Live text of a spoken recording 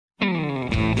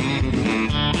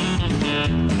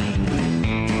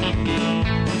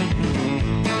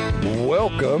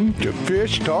Welcome to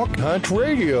Fish Talk Hunt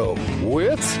Radio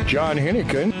with John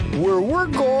Hennigan, where we're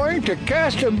going to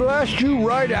cast and blast you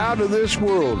right out of this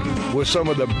world with some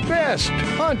of the best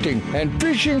hunting and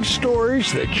fishing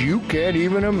stories that you can't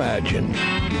even imagine.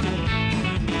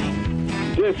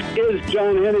 This is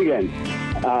John Hennigan,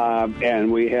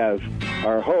 and we have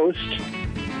our host,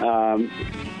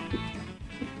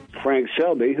 Frank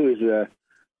Selby, who's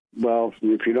well,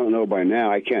 if you don't know by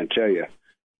now, I can't tell you.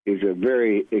 He's a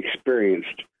very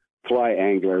experienced fly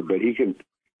angler, but he can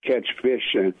catch fish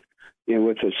with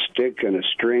a stick and a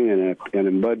string and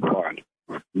a mud pond.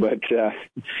 But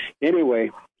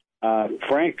anyway,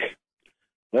 Frank,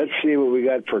 let's see what we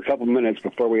got for a couple minutes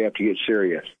before we have to get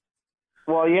serious.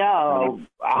 Well, yeah,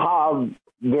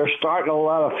 they're starting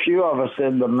a few of us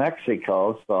into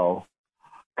Mexico, so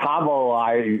Cabo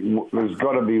is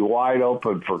going to be wide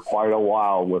open for quite a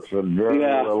while with very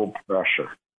little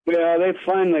pressure. Yeah, they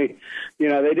finally, they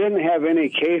didn't have any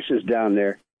cases down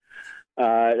there.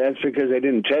 That's because they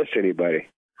didn't test anybody.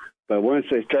 But once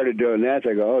they started doing that,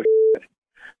 they go, oh, shit.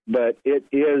 But it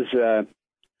is,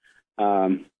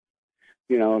 not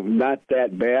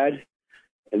that bad.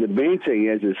 And the main thing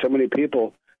is so many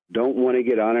people don't want to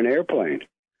get on an airplane.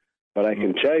 But I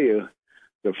can tell you,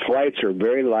 the flights are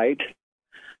very light.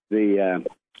 It's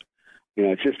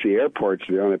just the airport's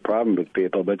the only problem with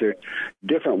people. But there are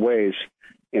different ways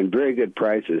and very good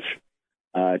prices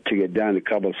to get down to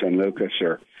Cabo San Lucas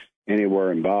or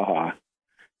anywhere in Baja.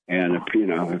 And if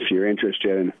you're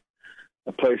interested in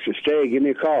a place to stay, give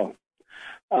me a call.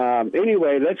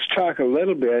 Anyway, let's talk a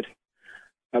little bit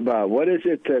about what is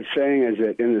it that's saying? Is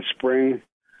it in the spring,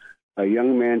 a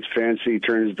young man's fancy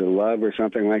turns to love or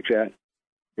something like that?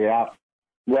 Yeah.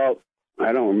 Well,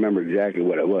 I don't remember exactly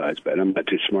what it was, but I'm not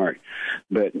too smart.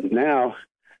 But now,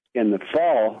 in the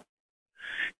fall,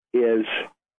 is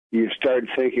you start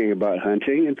thinking about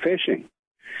hunting and fishing.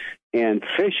 And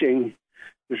fishing,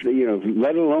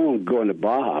 let alone going to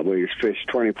Baja, where you fish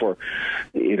 12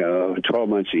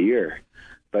 months a year.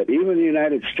 But even in the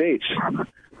United States,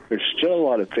 there's still a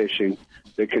lot of fishing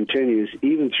that continues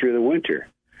even through the winter.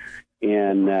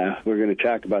 And we're going to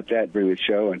talk about that during the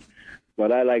show. And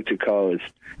what I like to call is,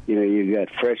 you got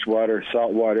fresh water,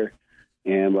 salt water,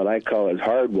 and what I call is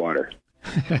hard water.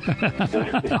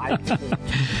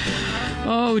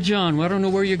 Oh, John, well, I don't know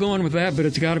where you're going with that, but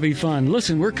it's got to be fun.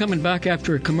 Listen, we're coming back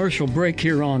after a commercial break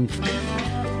here on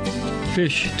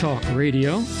Fish Talk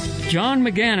Radio. John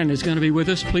McGannon is going to be with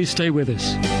us. Please stay with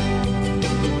us.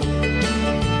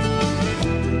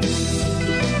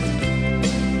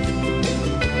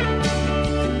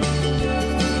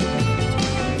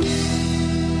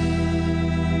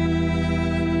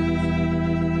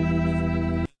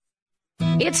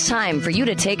 It's time for you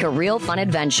to take a real fun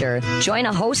adventure. Join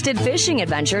a hosted fishing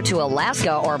adventure to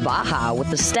Alaska or Baja with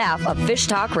the staff of Fish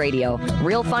Talk Radio.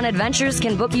 Real Fun Adventures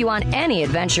can book you on any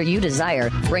adventure you desire.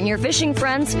 Bring your fishing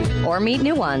friends or meet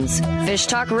new ones. Fish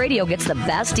Talk Radio gets the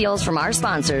best deals from our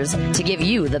sponsors to give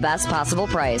you the best possible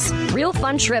price. Real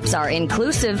Fun trips are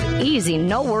inclusive, easy,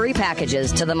 no-worry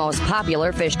packages to the most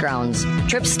popular fish grounds.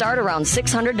 Trips start around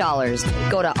 $600.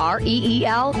 Go to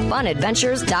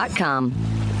REELfunadventures.com.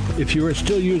 If you are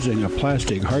still using a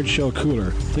plastic hard-shell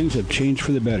cooler, things have changed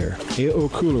for the better. AO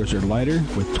coolers are lighter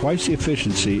with twice the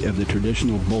efficiency of the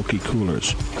traditional bulky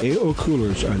coolers. AO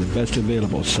coolers are the best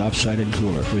available soft-sided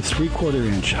cooler with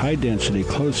 3/4-inch high-density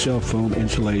closed-cell foam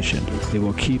insulation. They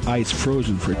will keep ice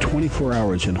frozen for 24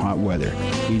 hours in hot weather.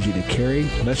 Easy to carry,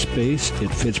 less space,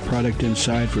 it fits product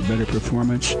inside for better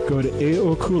performance. Go to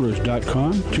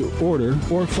AOcoolers.com to order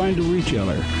or find a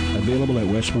retailer. Available at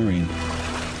West Marine.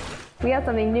 We have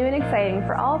something new and exciting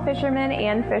for all fishermen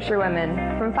and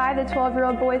fisherwomen, from 5 to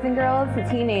 12-year-old boys and girls to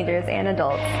teenagers and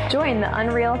adults. Join the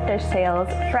Unreal Fish Tales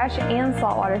Fresh and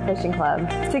Saltwater Fishing Club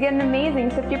to get an amazing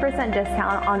 50%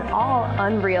 discount on all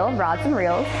Unreal rods and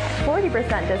reels,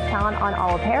 40% discount on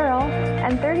all apparel,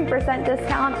 and 30%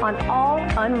 discount on all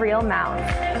Unreal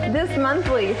mounts. This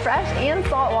monthly Fresh and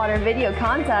Saltwater video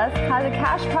contest has a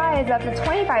cash prize up to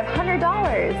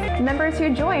 $2,500. Members who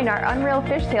join our Unreal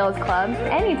Fish Tales Club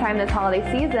anytime this holiday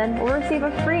season will receive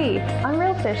a free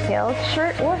Unreal Fish Tales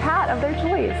shirt or hat of their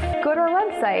choice. Go to our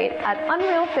website at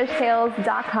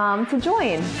unrealfishtales.com to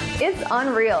join. It's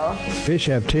Unreal. Fish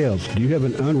have tails. Do you have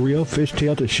an Unreal Fish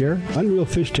Tale to share? Unreal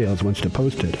Fish Tales wants to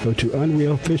post it. Go to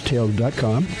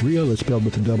unrealfishtales.com. Real is spelled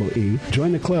with a double E.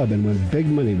 Join the club and win big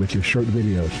money with your short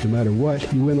videos. No matter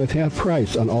what, you win with half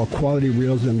price on all quality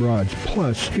reels and rods,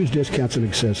 plus huge discounts and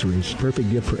accessories. Perfect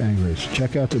gift for anglers.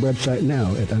 Check out the website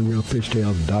now at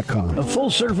unrealfishtales.com. FishTalkRadio.com. A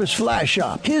full-service fly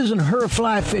shop. His and Her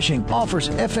Fly Fishing offers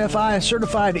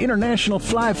FFI-certified international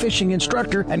fly fishing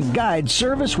instructor and guide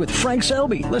service with Frank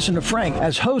Selby. Listen to Frank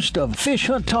as host of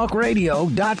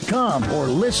FishHuntTalkRadio.com or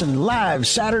listen live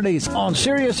Saturdays on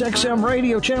SiriusXM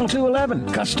Radio Channel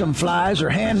 211. Custom flies are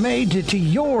handmade to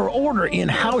your order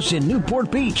in-house in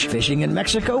Newport Beach. Fishing in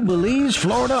Mexico, Belize,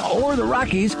 Florida, or the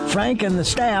Rockies, Frank and the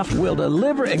staff will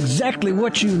deliver exactly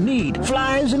what you need.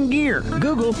 Flies and gear.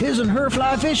 Google His and Her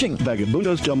Fly Fishing.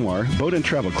 Vagabundos Del Mar Boat and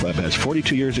Travel Club has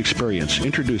 42 years experience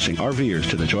introducing RVers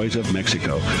to the joys of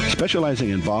Mexico. Specializing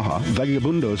in Baja,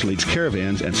 Vagabundos leads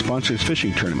caravans and sponsors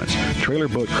fishing tournaments, trailer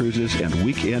boat cruises, and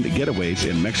weekend getaways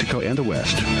in Mexico and the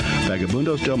West.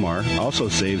 Vagabundos Del Mar also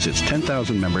saves its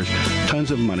 10,000 members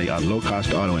tons of money on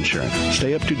low-cost auto insurance.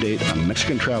 Stay up to date on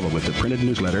Mexican travel with the printed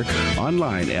newsletter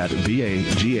online at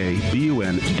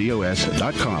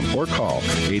vagabundos.com or call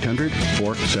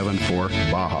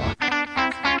 800-474-BAJA.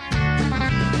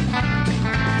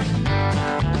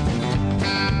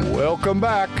 Welcome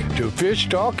back to Fish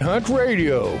Talk Hunt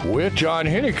Radio with John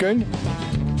Hennigan.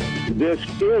 This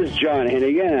is John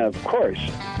Hennigan, and of course,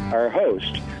 our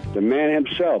host, the man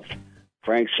himself,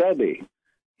 Frank Selby.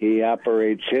 He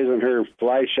operates His and Her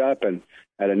Fly Shop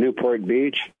at a Newport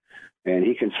Beach, and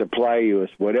he can supply you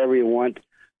with whatever you want,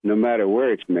 no matter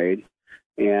where it's made.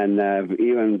 And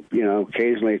even,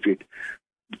 occasionally if you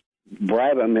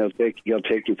bribe him, he'll take you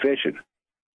fishing.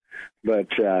 But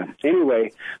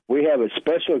anyway, we have a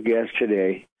special guest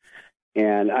today,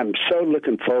 and I'm so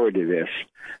looking forward to this.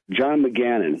 John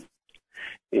McGannon,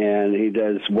 and he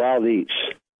does Wild Eats.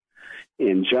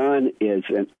 And John is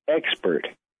an expert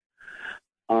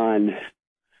on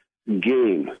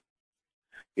game,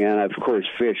 and of course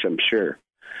fish, I'm sure.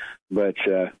 But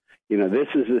this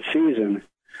is the season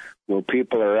where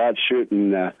people are out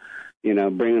shooting,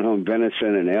 bringing home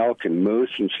venison and elk and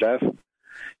moose and stuff.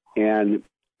 And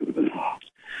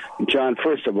John,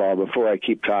 first of all, before I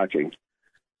keep talking,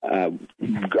 I'm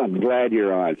glad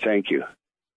you're on. Thank you.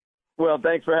 Well,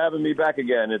 thanks for having me back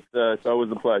again. It's always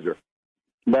a pleasure.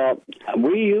 Well,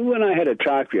 you and I had a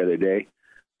talk the other day.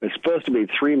 It's supposed to be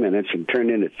 3 minutes and turned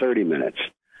into 30 minutes.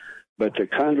 But the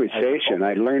conversation,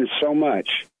 I learned so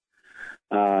much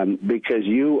because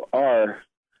you are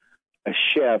a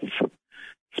chef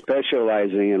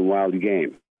specializing in wild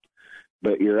game.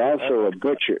 But you're also a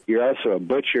butcher. You're also a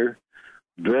butcher,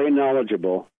 very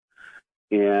knowledgeable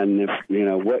in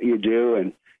what you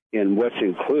do and what's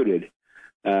included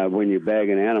when you bag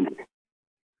an animal.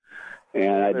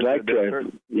 And I'd like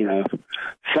to,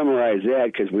 summarize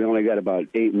that because we only got about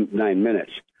 8-9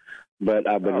 minutes. But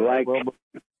I would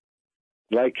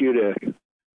like you to,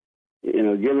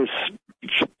 give us,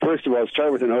 first of all,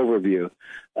 start with an overview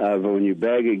of when you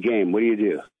bag a game. What do you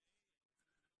do?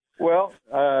 Well,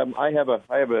 I have a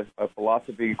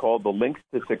philosophy called the links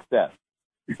to success.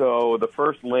 So the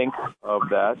first link of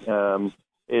that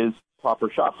is proper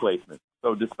shot placement.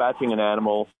 So dispatching an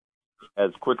animal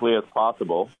as quickly as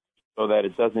possible so that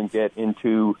it doesn't get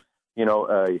into,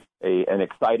 an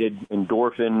excited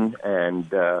endorphin and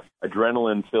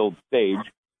adrenaline-filled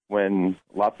stage when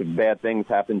lots of bad things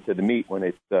happen to the meat when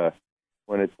it's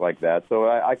like that. So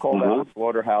I call that a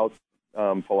slaughterhouse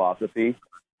philosophy.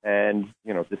 And,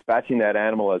 dispatching that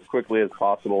animal as quickly as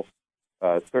possible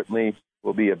certainly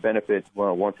will be a benefit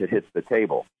once it hits the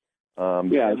table. How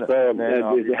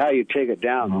you take it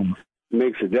down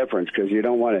makes a difference because you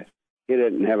don't want to hit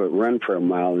it and have it run for a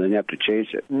mile and then you have to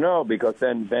chase it. No, because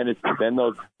then there's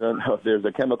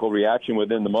a chemical reaction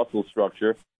within the muscle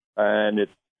structure, and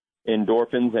it's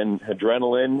endorphins and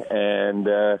adrenaline, and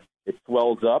it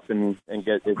swells up and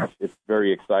it's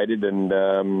very excited, and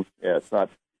it's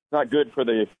not good for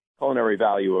the culinary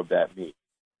value of that meat.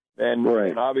 Then,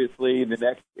 and obviously, the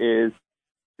next is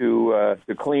to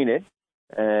clean it,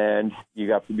 and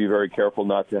you have to be very careful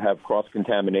not to have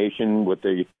cross-contamination with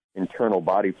the internal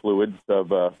body fluids of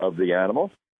the animal.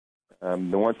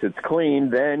 Once it's clean,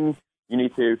 then you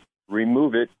need to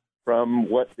remove it from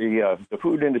what the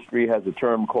food industry has a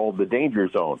term called the danger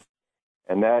zone,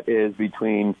 and that is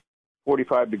between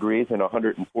 45 degrees and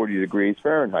 140 degrees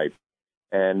Fahrenheit.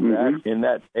 And that, in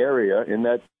that area, in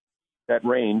that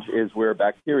range, is where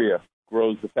bacteria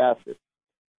grows the fastest.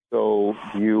 So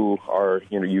you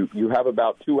have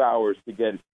about 2 hours to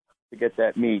get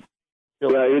that meat.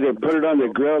 Either put it on the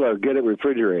grill or get it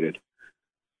refrigerated.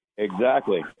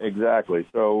 Exactly.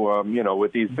 So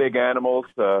with these big animals,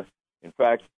 in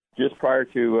fact, just prior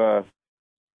to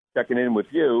checking in with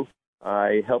you,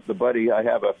 I helped a buddy. I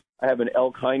have an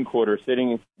elk hindquarter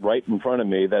sitting right in front of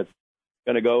me that's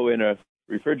going to go in a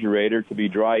refrigerator to be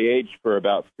dry aged for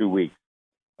about 2 weeks.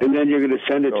 And then you're going to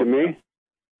send it to me?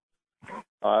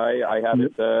 I have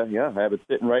it. I have it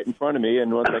sitting right in front of me,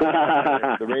 and once I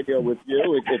get the radio with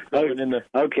you, it's going in the.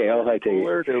 Okay, I'll take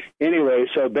it. Anyway,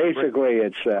 so basically,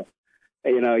 it's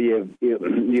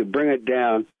you bring it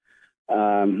down,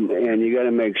 and you got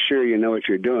to make sure you know what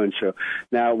you're doing. So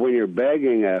now, when you're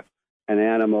bagging an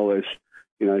animal, is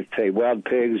say wild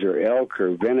pigs or elk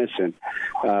or venison,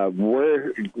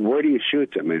 where do you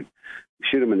shoot them? And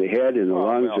shoot them in the head, in the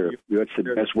lungs, or what's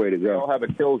the best way to go? They'll have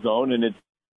a kill zone, and it's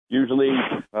usually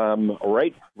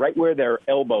right where their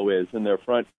elbow is in the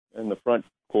front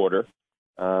quarter.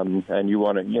 And you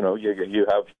want to, you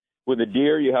have, with a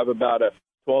deer, you have about a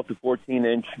 12 to 14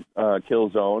 inch kill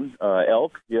zone.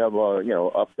 Elk, you have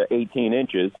up to 18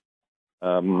 inches.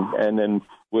 And then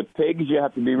with pigs, you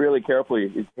have to be really careful.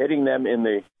 It's hitting them in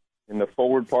the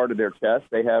forward part of their chest.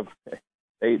 They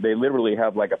literally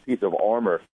have like a piece of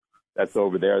armor that's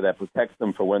over there that protects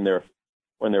them for when they're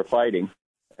fighting.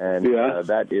 And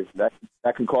that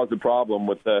can cause a problem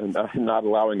with not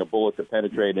allowing a bullet to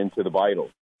penetrate into the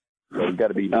vitals. So you've got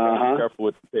to be careful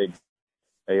with the pigs.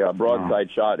 A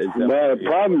broadside shot is. Well, the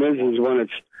problem is when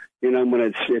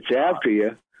it's after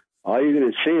you, all you're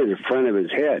going to see is the front of his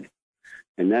head,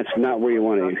 and that's not where you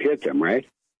want to hit them, right?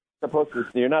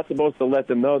 You're not supposed to let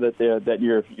them know that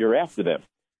you're after them.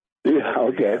 Yeah.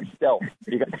 Okay. Stealth.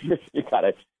 You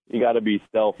got to be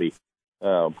stealthy.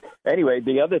 Anyway,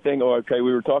 the other thing,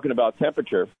 we were talking about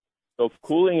temperature. So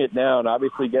cooling it down,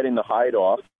 obviously getting the hide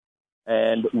off,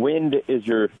 and wind is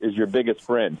your biggest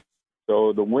friend.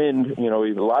 So the wind,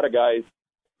 a lot of guys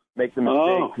make the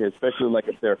mistake, especially like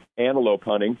if they're antelope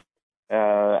hunting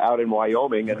out in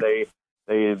Wyoming, and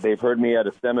they've heard me at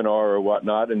a seminar or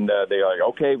whatnot, and they're like,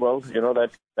 okay, well,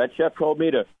 that chef told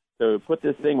me to put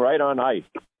this thing right on ice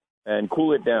and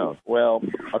cool it down. Well,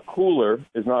 a cooler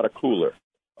is not a cooler.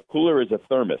 A cooler is a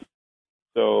thermos.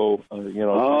 So,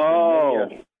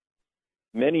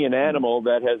 many an animal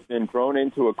that has been thrown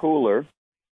into a cooler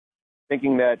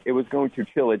thinking that it was going to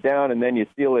chill it down, and then you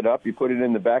seal it up, you put it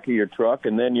in the back of your truck,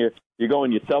 and then you go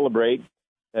and you celebrate.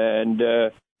 And,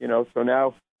 so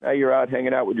now you're out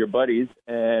hanging out with your buddies,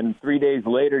 and 3 days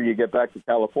later you get back to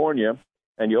California,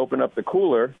 and you open up the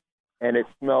cooler, and it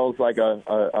smells like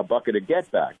a bucket of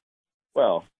Get Back.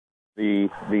 Well, the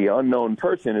unknown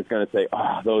person is going to say,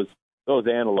 those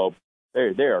antelope,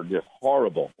 they are just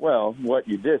horrible. Well, what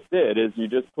you just did is you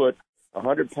just put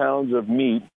 100 pounds of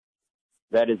meat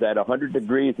that is at 100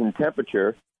 degrees in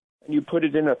temperature, and you put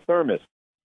it in a thermos.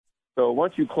 So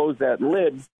once you close that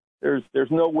lid, there's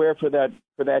nowhere for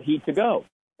that heat to go.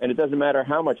 And it doesn't matter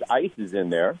how much ice is in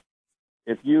there.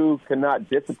 If you cannot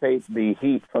dissipate the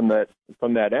heat from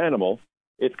that animal,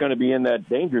 it's going to be in that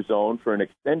danger zone for an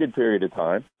extended period of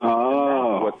time.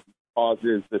 Oh. What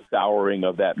causes the souring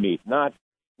of that meat, not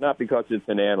because it's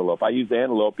an antelope. I use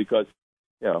antelope because,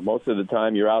 most of the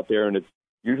time you're out there and it's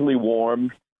usually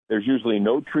warm. There's usually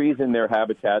no trees in their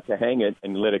habitat to hang it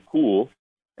and let it cool.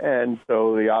 And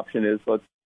so the option is let's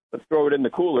throw it in the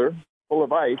cooler full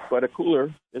of ice, but a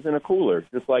cooler isn't a cooler.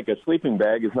 Just like a sleeping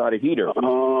bag is not a heater.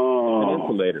 Oh. It's an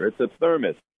insulator. It's a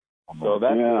thermos. So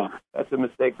that's a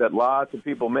mistake that lots of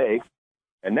people make.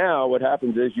 And now what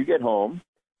happens is you get home,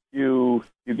 you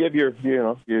give you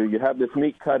have this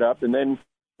meat cut up, and then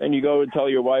you go and tell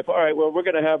your wife, all right, well, we're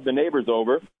going to have the neighbors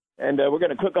over, and we're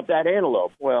going to cook up that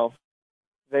antelope. Well,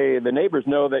 the neighbors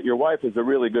know that your wife is a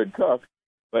really good cook,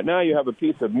 but now you have a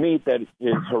piece of meat that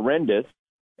is horrendous.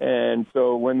 And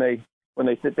so when they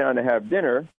sit down to have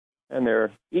dinner and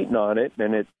they're eating on it,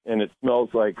 and it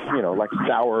smells like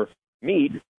sour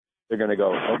meat, they're going to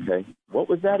go, okay, what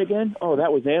was that again? Oh,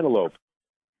 that was antelope.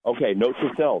 Okay, note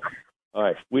to self. All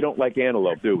right, we don't like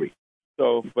antelope, do we?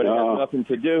 So, but it has nothing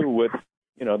to do with,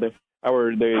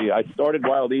 I started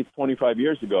Wild Eats 25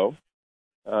 years ago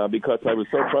because I was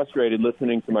so frustrated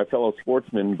listening to my fellow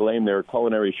sportsmen blame their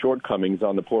culinary shortcomings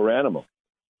on the poor animal.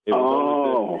 It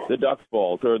was the duck's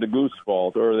fault or the goose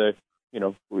fault or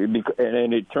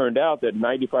and it turned out that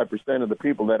 95% of the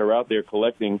people that are out there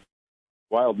collecting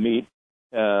wild meat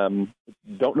don't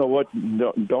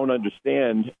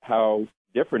understand how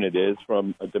different it is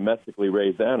from a domestically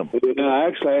raised animal.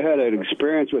 Actually, I had an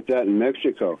experience with that in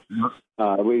Mexico.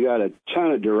 We got a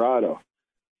ton of Dorado,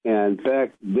 and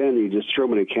back then you just throw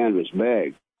them in a canvas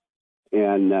bag,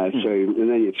 and then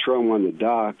you throw them on the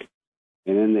dock,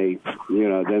 and then they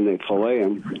fillet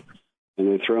them, and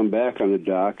they throw them back on the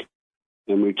dock,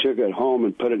 and we took it home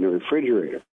and put it in the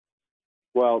refrigerator.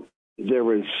 Well, there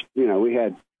was, we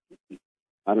had,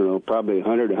 I don't know, probably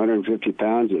 100, 150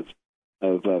 pounds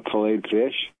of filleted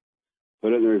fish,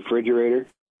 put it in the refrigerator,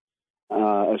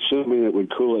 assuming it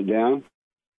would cool it down.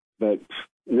 But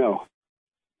no,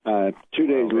 2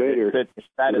 days later, the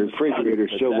refrigerator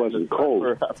still wasn't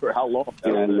cold. For how long?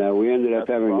 And we ended up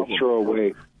having to throw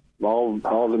away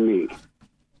all the meat.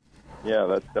 Yeah,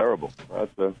 that's terrible.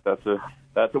 That's a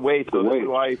waste. So that's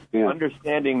why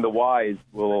understanding the whys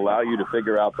will allow you to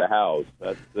figure out the hows.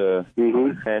 That's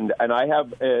and I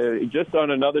have just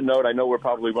on another note. I know we're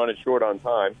probably running short on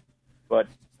time, but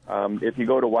if you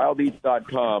go to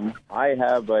wildeats.com, I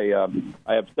have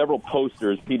several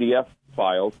posters, PDF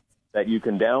files that you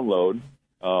can download.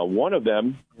 One of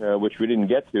them, which we didn't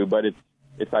get to, but it's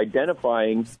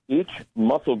identifying each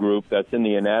muscle group that's in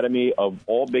the anatomy of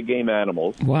all big game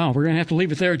animals. Wow, we're going to have to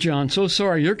leave it there, John. So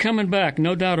sorry. You're coming back,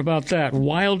 no doubt about that.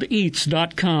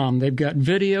 WildEats.com. They've got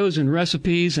videos and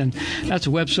recipes, and that's a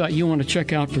website you want to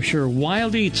check out for sure.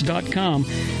 WildEats.com.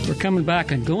 We're coming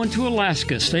back and going to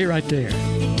Alaska. Stay right there.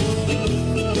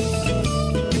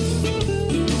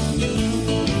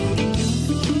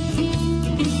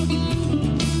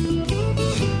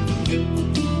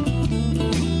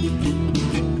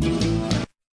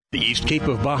 The East Cape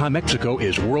of Baja, Mexico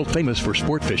is world famous for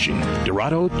sport fishing.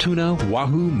 Dorado, tuna,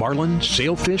 wahoo, marlin,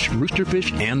 sailfish,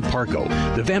 roosterfish, and pargo.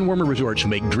 The Van Wormer Resorts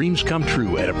make dreams come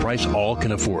true at a price all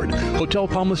can afford. Hotel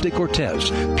Palmas de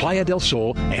Cortez, Playa del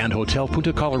Sol, and Hotel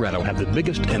Punta Colorado have the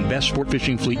biggest and best sport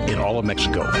fishing fleet in all of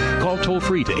Mexico. Call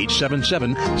toll-free to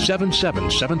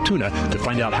 877-777-TUNA to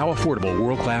find out how affordable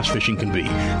world-class fishing can be.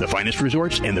 The finest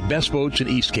resorts and the best boats in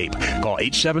East Cape. Call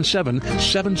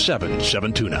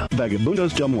 877-777-TUNA.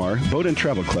 Vagabundos Del Mar Boat and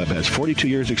Travel Club has 42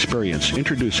 years experience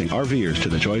introducing RVers to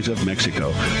the joys of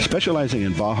Mexico. Specializing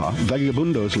in Baja,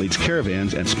 Vagabundos leads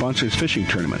caravans and sponsors fishing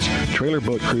tournaments, trailer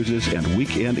boat cruises, and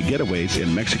weekend getaways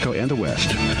in Mexico and the West.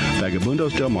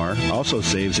 Vagabundos Del Mar also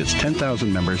saves its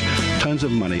 10,000 members tons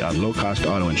of money on low-cost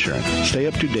auto insurance. Stay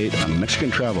up to date on Mexican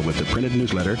travel with the printed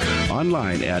newsletter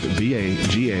online at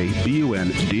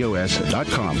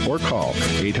vagabundos.com or call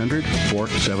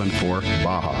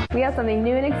 800-474-BAJA. We have something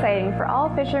new and exciting for all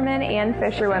fishermen and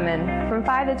fisherwomen, from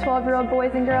 5 to 12-year-old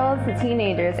boys and girls to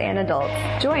teenagers and adults.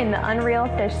 Join the Unreal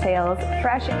Fish Tales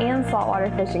Fresh and Saltwater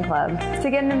Fishing Club to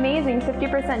get an amazing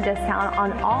 50% discount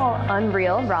on all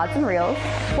Unreal rods and reels,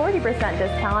 40%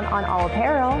 discount on all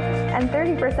apparel, and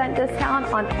 30% discount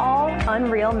on all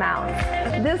Unreal mounts.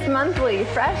 This monthly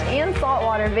Fresh and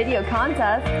Saltwater video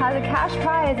contest has a cash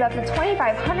prize up to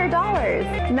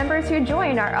 $2,500. Members who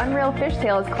join our Unreal Fish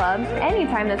Tales Club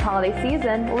anytime this holiday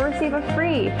season will receive a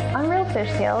free Unreal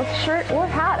Fish Tales shirt or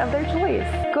hat of their choice.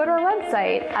 Go to our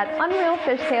website at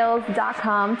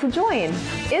unrealfishtales.com to join.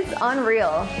 It's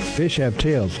unreal. Fish have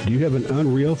tails. Do you have an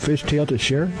Unreal Fish Tale to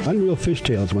share? Unreal Fish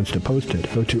Tales wants to post it.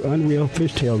 Go to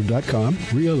unrealfishtales.com.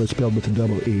 Real is spelled with a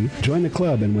double E. Join the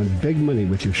club and win big money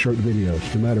with your short videos.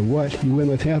 No matter what, you win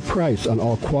with half price on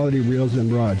all quality reels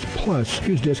and rods, plus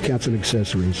huge discounts and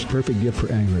accessories. Perfect gift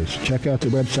for anglers. Check out the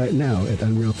website now at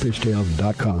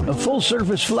unrealfishtales.com. A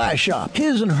full-service fly shop,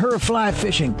 His and Her Fly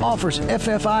Fishing, offers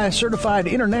FFI certified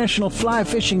international fly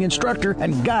fishing instructor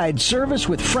and guide service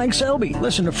with Frank Selby.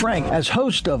 Listen to Frank as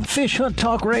host of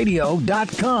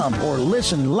FishHuntTalkRadio.com or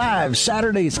listen live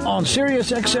Saturdays on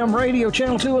Sirius XM Radio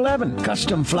Channel 211.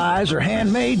 Custom flies are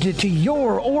handmade to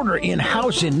your order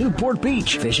in-house in Newport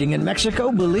Beach. Fishing in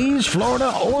Mexico, Belize,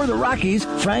 Florida, or the Rockies,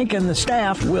 Frank and the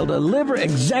staff will deliver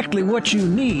exactly what you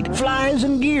need. Flies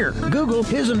and gear. Google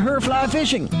His and Her Fly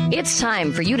Fishing. It's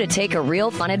time for you to take a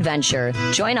real fun adventure.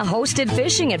 Join a hosted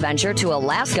fishing adventure to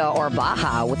Alaska or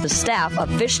Baja with the staff of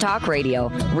Fish Talk Radio.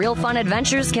 Real Fun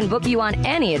Adventures can book you on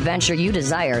any adventure you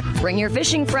desire. Bring your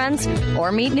fishing friends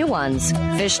or meet new ones.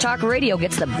 Fish Talk Radio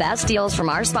gets the best deals from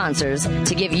our sponsors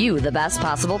to give you the best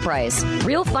possible price.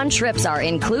 Real Fun trips are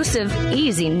inclusive,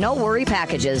 easy, no-worry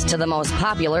packages to the most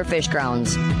popular fish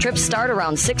grounds. Trips start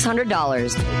around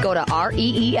 $600. Go to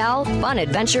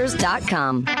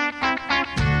REELFunadventures.com.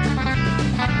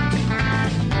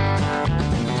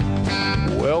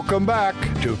 Welcome back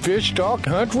to Fish Talk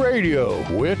Hunt Radio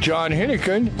with John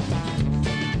Hennigan.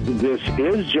 This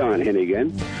is John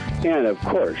Hennigan, and of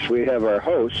course we have our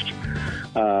host,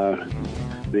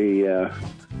 the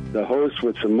host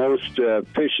with the most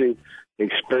fishing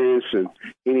experience than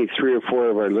any 3 or 4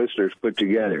 of our listeners put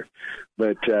together.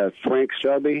 But Frank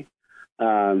Selby,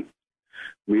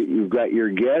 you've got your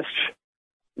guest.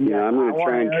 Yeah, I'm going to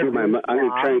try and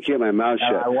keep my mouth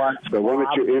shut. But why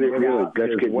don't you interview and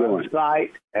let's get going.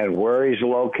 Website and where he's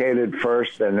located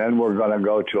first, and then we're going to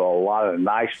go to a lot of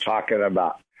nice talking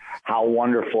about how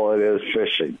wonderful it is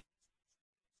fishing.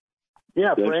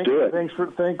 Yeah, Frank. Thanks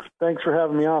for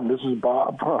having me on. This is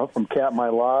Bob from Katmai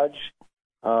Lodge.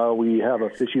 We have a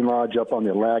fishing lodge up on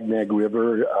the Lagnag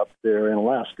River up there in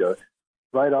Alaska,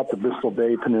 right off the Bristol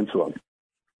Bay Peninsula.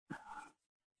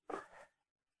 Yeah,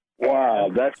 Wow,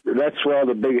 that's where all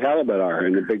the big halibut are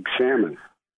and the big salmon.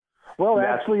 Well,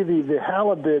 actually, the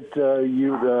halibut,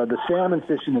 the salmon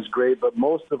fishing is great, but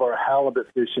most of our halibut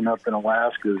fishing up in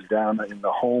Alaska is down in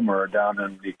the Homer, down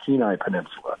in the Kenai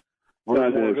Peninsula.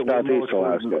 We're southeast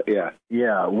Alaska, yeah.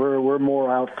 Yeah, we're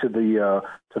more out to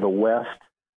the west,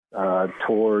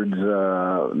 towards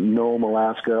Nome,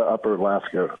 Alaska, Upper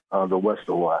Alaska, the west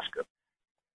of Alaska.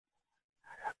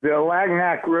 The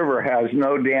Lagnac River has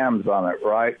no dams on it,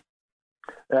 right?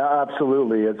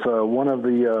 Absolutely. It's one of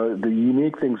the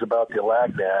unique things about the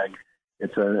Alagnak.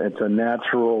 It's a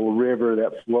natural river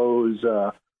that flows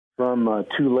from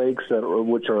two lakes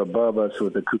which are above us,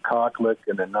 with the Kukoklik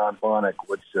and the Nonbonnet,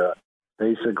 which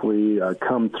basically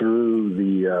come through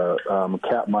the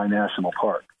Katmai National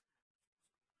Park.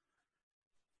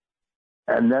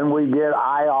 And then we get,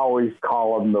 I always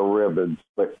call them the ribbons,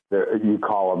 but you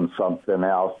call them something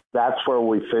else. That's where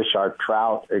we fish our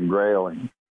trout and grayling.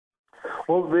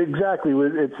 Well, exactly.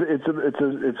 It's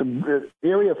a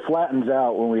area flattens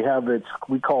out when we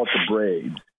call it the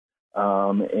braids,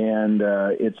 and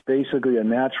it's basically a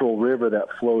natural river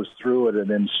that flows through it and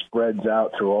then spreads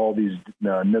out through all these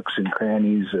nooks and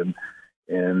crannies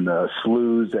and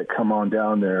sloughs that come on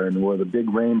down there, and where the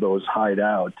big rainbows hide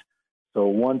out. So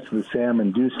once the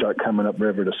salmon do start coming up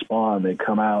river to spawn, they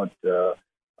come out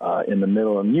in the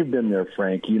middle. And you've been there,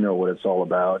 Frank. You know what it's all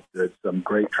about. It's some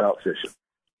great trout fishing.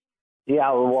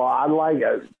 Yeah, well, I like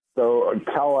it. So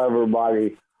tell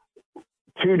everybody,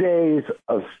 2 days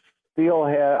of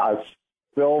steelhead,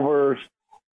 silvers,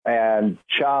 and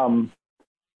chum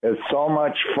is so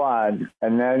much fun.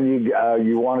 And then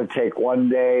you want to take 1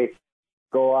 day,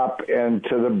 go up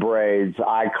into the braids,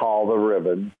 I call the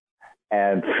ribbon,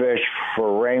 and fish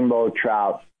for rainbow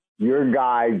trout. Your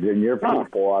guides and your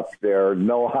people up there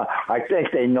I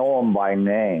think they know them by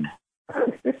name.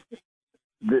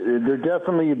 They're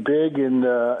definitely big, and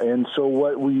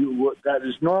so that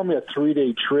is normally a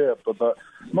 3-day trip. But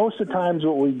most of the times,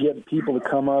 what we get people to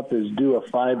come up is do a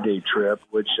 5-day trip,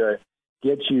 which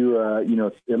gets you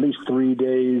at least 3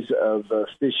 days of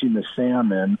fishing the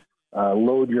salmon.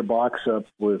 Load your box up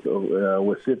with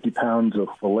 50 pounds of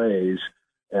fillets.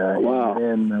 Wow.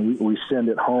 And then we send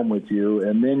it home with you,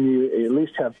 and then you at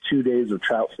least have 2 days of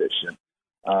trout fishing.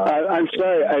 I'm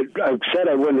sorry, I said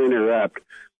I wouldn't interrupt,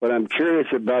 but I'm curious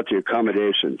about the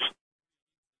accommodations.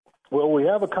 Well, we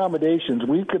have accommodations.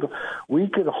 We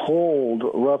could hold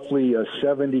roughly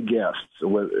 70 guests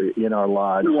in our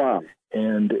lodge. Wow.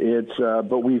 And it's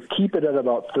but we keep it at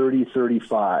about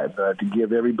 35 to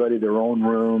give everybody their own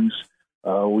rooms.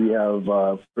 We have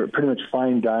pretty much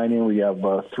fine dining. We have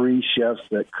 3 chefs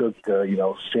that cook,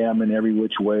 salmon every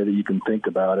which way that you can think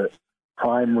about it.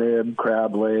 Prime rib,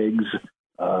 crab legs.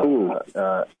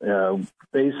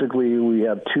 Basically, we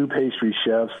have 2 pastry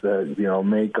chefs that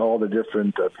make all the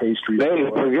different pastries. Hey,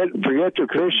 forget the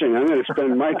fishing. I'm going to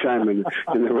spend my time in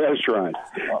the restaurant.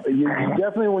 You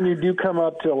definitely, when you do come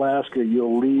up to Alaska,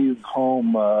 you'll leave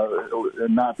home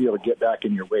and not be able to get back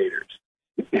in your waders.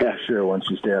 Yeah, sure. Once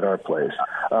you stay at our place,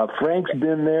 Frank's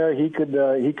been there. He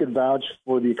could vouch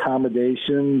for the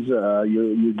accommodations.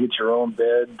 You get your own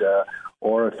bed,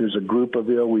 or if there's a group of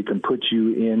you, we can put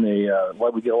you in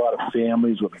we get a lot of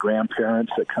families with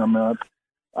grandparents that come up,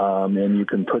 and you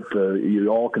can you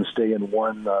all can stay in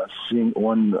one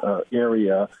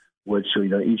area, which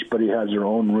each buddy has their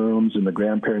own rooms, and the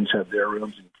grandparents have their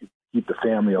rooms, and keep the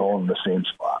family all in the same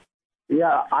spot.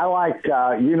 Yeah, I like,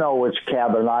 which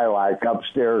cabin I like,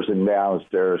 upstairs and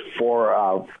downstairs,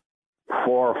 4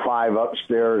 or 5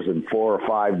 upstairs and 4 or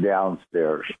 5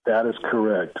 downstairs. That is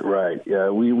correct, right. Yeah,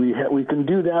 we can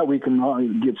do that. We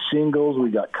can get singles.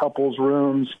 We got couples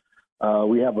rooms.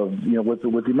 We have with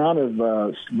the amount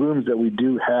of rooms that we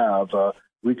do have,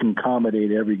 we can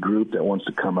accommodate every group that wants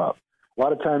to come up. A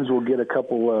lot of times we'll get a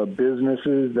couple of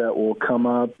businesses that will come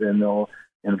up, and they'll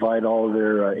invite all of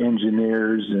their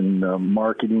engineers and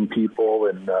marketing people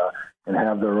and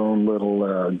have their own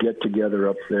little get-together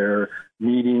up there,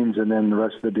 meetings, and then the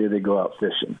rest of the day they go out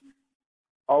fishing.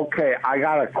 Okay, I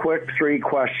got a quick 3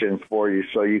 questions for you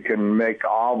so you can make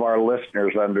all of our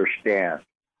listeners understand.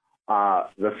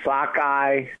 The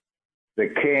sockeye, the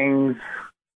kings,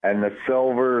 and the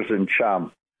silvers and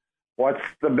chum. What's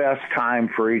the best time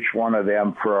for each one of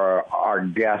them for our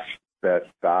guests that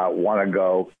want to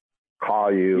go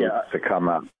call you to come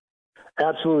up?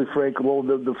 Absolutely, Frank. Well,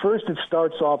 the first, it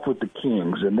starts off with the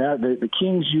kings, and the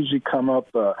kings usually come up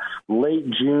late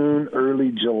June,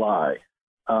 early July.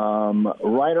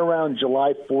 Right around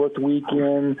July 4th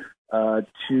weekend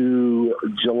to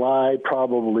July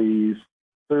probably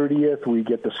 30th, we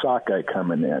get the sockeye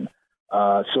coming in.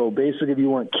 So basically, if you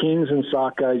want kings and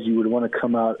sockeyes, you would want to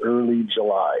come out early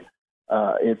July.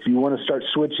 If you want to start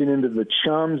switching into the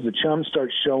chums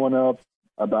start showing up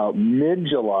about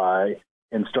mid-July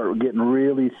and start getting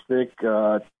really thick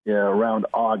around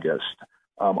August.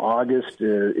 August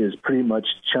is pretty much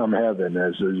chum heaven.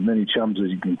 As many chums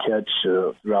as you can catch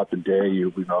throughout the day.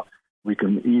 We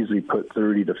can easily put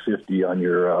 30 to 50 on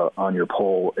your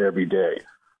pole every day.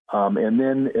 And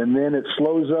then it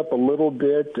slows up a little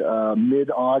bit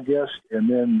mid-August, and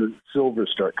then the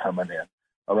silvers start coming in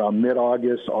around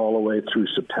mid-August all the way through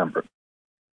September.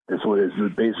 It's what is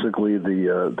basically at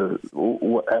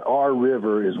our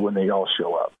river is when they all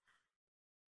show up.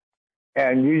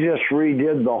 And you just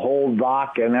redid the whole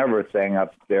dock and everything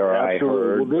up there.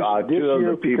 Absolutely. I heard this two of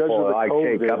year, the people I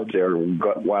take up there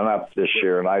went up this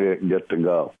year, and I didn't get to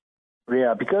go.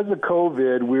 Yeah, because of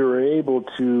COVID, we were able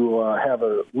to have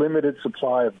a limited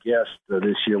supply of guests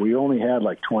this year. We only had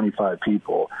like 25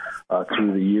 people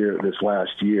through the year, this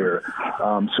last year.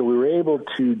 So we were able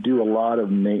to do a lot of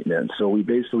maintenance. So we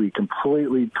basically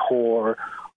completely tore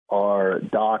our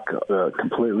dock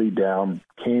completely down,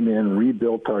 came in,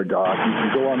 rebuilt our dock. You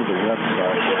can go onto the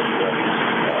website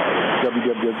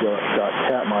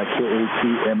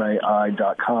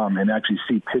www.katmai.com and actually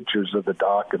see pictures of the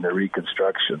dock and the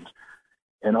reconstructions.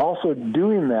 And also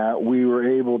doing that, we were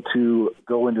able to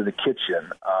go into the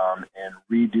kitchen and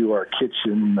redo our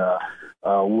kitchen.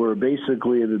 We're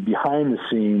basically behind the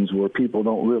scenes where people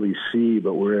don't really see,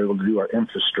 but we're able to do our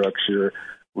infrastructure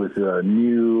with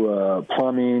new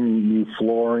plumbing, new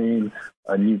flooring,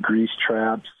 new grease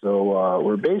traps. So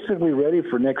we're basically ready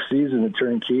for next season to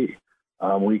turn key.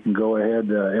 We can go ahead.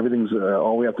 Everything's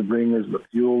all we have to bring is the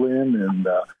fuel in, and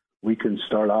we can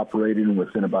start operating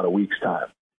within about a week's time.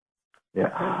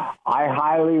 Yeah, I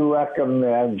highly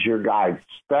recommend your guide,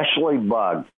 especially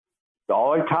Bug. The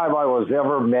only time I was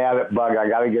ever mad at Bug, I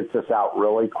got to get this out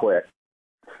really quick.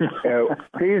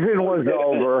 Season was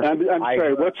over. I'm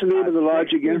sorry, what's the name of the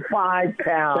lodge again? 5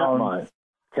 pounds.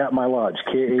 Katmai Lodge,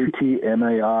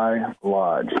 Katmai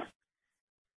Lodge.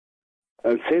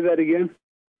 Say that again?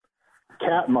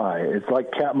 Katmai. It's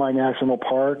like Katmai National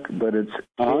Park, but it's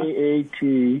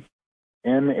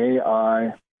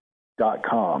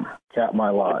KATMAI.com. Katmai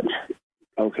Lodge.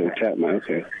 Okay, Katmai.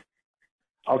 Okay.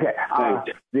 Okay.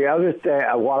 The other thing,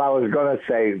 what I was going to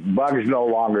say, Bug's no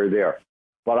longer there,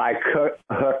 but I hooked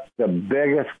the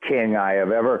biggest king I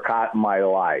have ever caught in my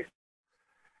life.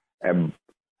 And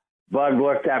Bug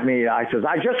looked at me and I says,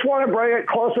 I just want to bring it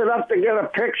close enough to get a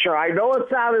picture. I know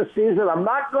it's out of season. I'm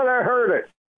not going to hurt it.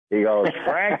 He goes,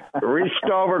 Frank reached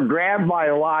over, grabbed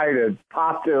my line, and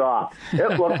popped it off.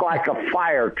 It looked like a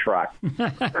fire truck.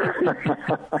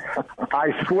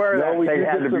 I swear that thing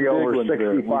had to be over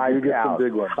 65 pounds.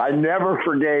 I never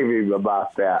forgave him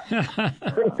about that. You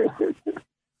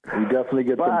definitely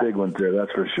get some big ones there,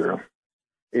 that's for sure.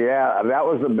 Yeah, that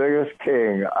was the biggest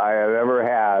king I have ever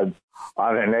had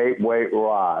on an 8-weight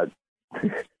rod.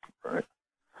 Right.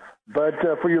 But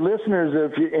for your listeners,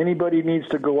 if anybody needs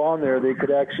to go on there, they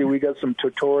could actually, we got some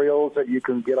tutorials that you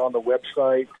can get on the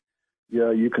website.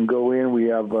 Yeah, you can go in. We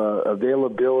have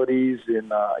availabilities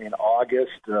in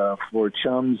August for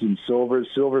chums and silvers.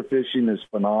 Silver fishing is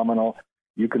phenomenal.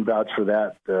 You can vouch for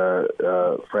that,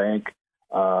 Frank.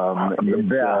 I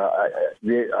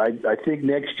think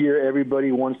next year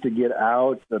everybody wants to get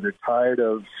out. They're tired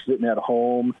of sitting at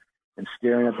home and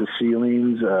staring at the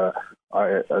ceilings. The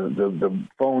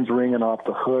phone's ringing off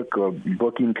the hook or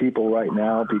booking people right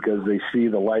now because they see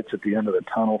the lights at the end of the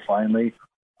tunnel finally,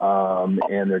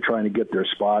 and they're trying to get their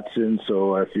spots in.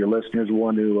 So if your listeners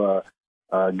want to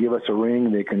give us a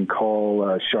ring, they can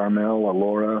call Charmel or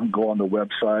Laura, go on the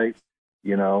website,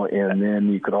 and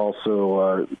then you could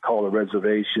also call the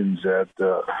reservations at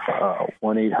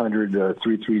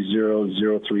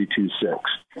 1-800-330-0326.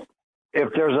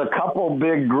 If there's a couple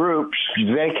big groups,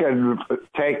 they can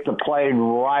take the plane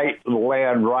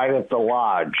land right at the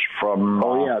lodge from.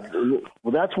 Oh yeah,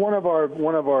 well that's one of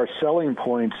our selling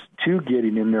points to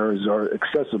getting in there is our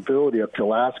accessibility up to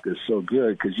Alaska is so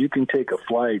good because you can take a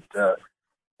flight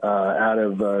out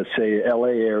of say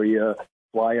LA area,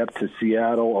 fly up to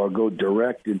Seattle, or go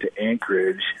direct into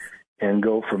Anchorage and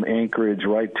go from Anchorage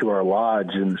right to our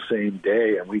lodge in the same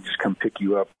day, and we just come pick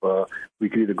you up. We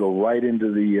could either go right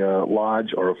into the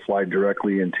lodge or fly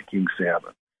directly into King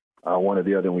Salmon, one or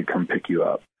the other, and we come pick you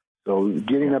up. So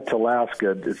getting up to Alaska,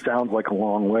 it sounds like a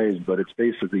long ways, but it's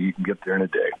basically you can get there in a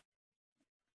day.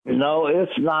 No,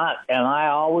 it's not, and I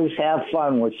always have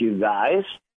fun with you guys.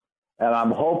 And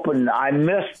I'm hoping, I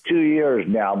missed 2 years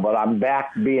now, but I'm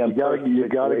back being you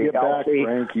got to get healthy. back,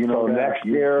 Frank. You know so that. next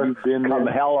year, come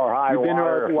hell or high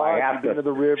water, if I have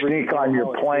to sneak on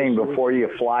your plane before you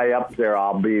fly up there,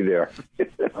 I'll be there.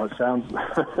 Sounds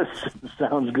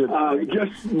good.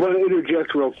 Just want to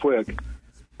interject real quick.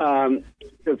 The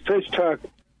Fish Talk,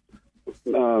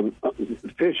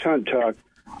 Fish Hunt Talk,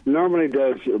 normally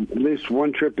does at least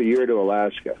one trip a year to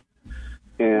Alaska.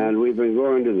 And we've been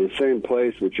going to the same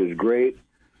place, which is great.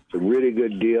 It's a really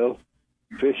good deal.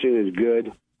 Fishing is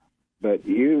good. But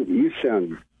you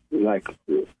sound like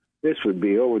this would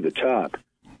be over the top.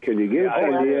 Can you give us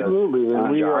an idea? Absolutely. And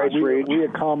we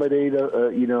accommodate, a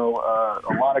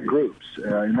lot of groups.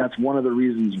 And that's one of the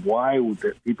reasons why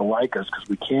people like us, because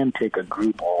we can take a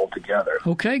group all together.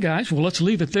 Okay, guys. Well, let's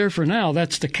leave it there for now.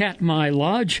 That's the Katmai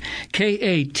Lodge,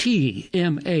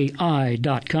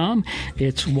 KATMAI.com.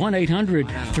 It's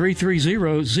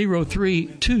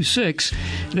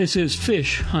 1-800-330-0326. This is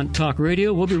Fish Hunt Talk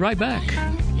Radio. We'll be right back.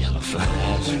 Yellow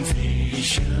flags and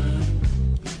fish.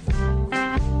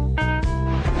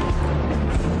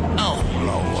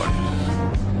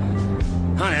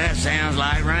 Honey, that sounds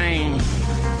like rain.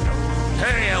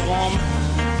 Hurry up, woman.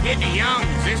 Get the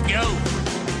youngins. Let's go.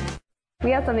 We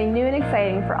have something new and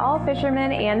exciting for all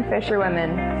fishermen and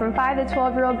fisherwomen, from 5 to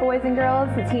 12-year-old boys and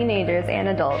girls to teenagers and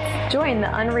adults. Join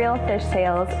the Unreal Fish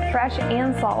Tales Fresh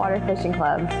and Saltwater Fishing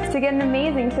Club to get an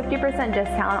amazing 50%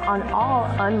 discount on all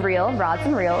Unreal rods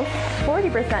and reels,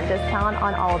 40% discount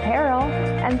on all apparel,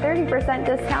 and 30%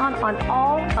 discount on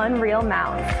all Unreal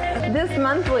mounts. This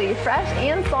monthly Fresh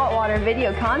and Saltwater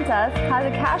video contest has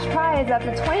a cash prize up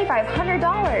to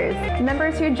 $2,500.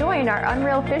 Members who join our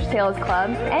Unreal Fish Tales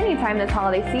Club anytime this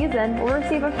holiday season will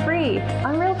receive a free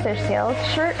Unreal Fish Tales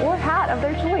shirt or hat of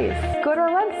their choice. Go to our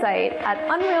website at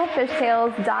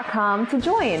unrealfishtales.com to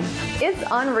join. It's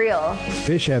unreal.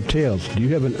 Fish have tails. Do you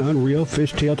have an Unreal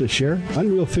Fish Tale to share?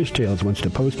 Unreal Fish Tales wants to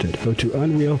post it. Go to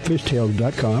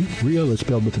unrealfishtales.com. Real is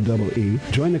spelled with a double E.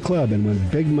 Join the club and win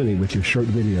big money with your short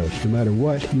videos. No matter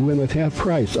what, you win with half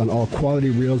price on all quality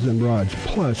reels and rods,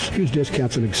 plus huge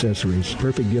discounts and accessories.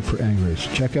 Perfect gift for anglers.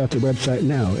 Check out the website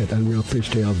now at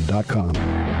unrealfishtales.com.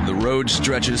 The road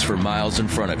stretches for miles in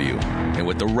front of you, and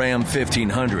with the Ram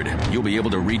 1500, you'll be able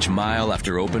to reach mile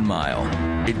after open mile.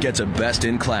 It gets a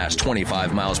best-in-class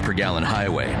 25 miles per gallon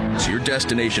highway, so your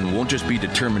destination won't just be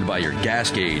determined by your gas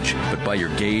gauge, but by your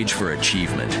gauge for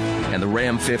achievement. And the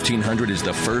Ram 1500 is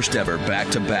the first ever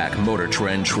back-to-back Motor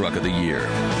Trend Truck of the Year.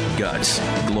 Guts,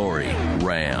 glory,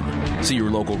 Ram. See your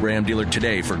local Ram dealer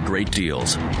today for great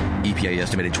deals. EPA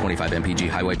estimated 25 mpg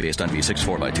highway based on V6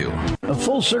 4x2. A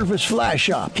full-service fly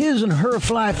shop, His and Her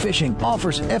Fly Fishing,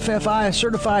 offers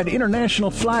FFI-certified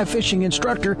international fly fishing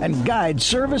instructor and guide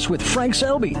service with Frank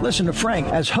Selby. Listen to Frank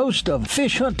as host of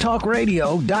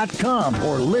FishHuntTalkRadio.com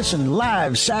or listen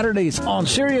live Saturdays on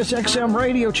SiriusXM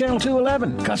Radio Channel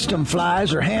 211. Custom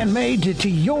flies are handmade to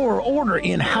your order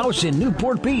in-house in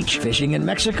Newport Beach. Fishing in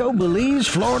Mexico, Belize,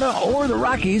 Florida, or the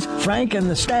Rockies, Frank and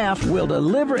the staff will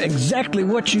deliver exactly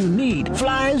what you need.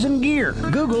 Flies and gear.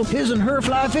 Google His and Her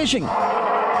Fly Fishing.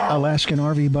 Alaskan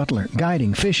RV Butler.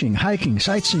 Guiding, fishing, hiking,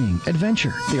 sightseeing,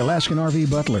 adventure. The Alaskan RV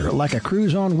Butler. Like a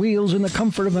cruise on wheels in the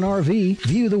comfort of an RV.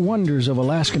 View the wonders of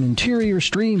Alaskan interior,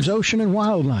 streams, ocean, and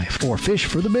wildlife. Or fish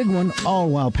for the big one, all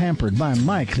while pampered by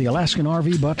Mike, the Alaskan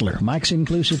RV Butler. Mike's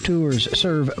inclusive tours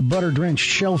serve butter-drenched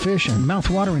shellfish and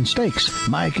mouth-watering steaks.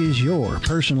 Mike is your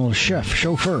personal chef,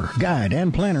 chauffeur, guide,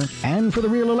 and planner. And for the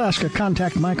real Alaska,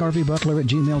 contact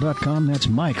MikeRVButler@gmail.com. That's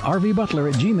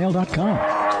MikeRVButler@gmail.com.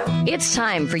 It's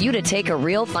time for you to take a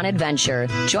real fun adventure.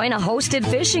 Join a hosted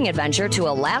fishing adventure to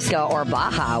Alaska or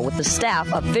Baja with the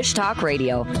staff of Fish Talk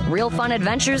Radio. Real Fun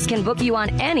Adventures can book you on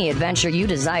any adventure you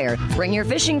desire. Bring your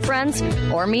fishing friends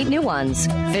or meet new ones.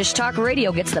 Fish Talk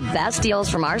Radio gets the best deals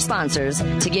from our sponsors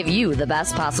to give you the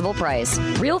best possible price.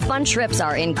 Real Fun trips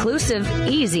are inclusive,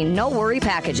 easy, no-worry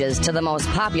packages to the most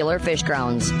popular fish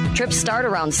grounds. Trips start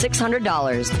around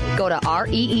 $600. Go to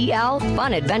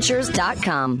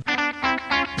REELFunadventures.com.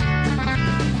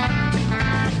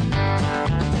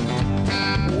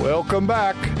 Welcome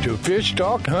back to Fish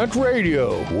Talk Hunt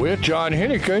Radio with John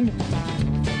Hennigan.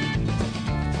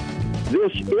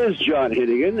 This is John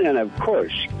Hennigan, and of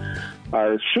course,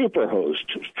 our super host,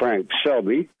 Frank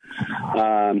Selby.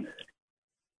 There's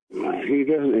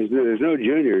no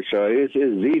junior, so it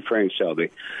is the Frank Selby.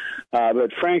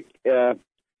 But Frank, can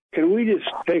we just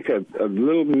take a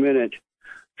little minute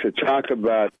to talk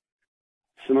about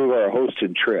some of our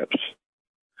hosted trips?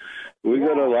 We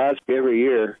go to Alaska every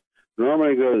year.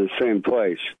 Normally go to the same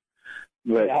place.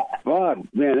 But,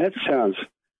 man, that sounds...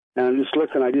 And I'm just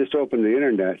looking, I just opened the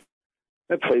internet.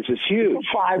 That place is huge.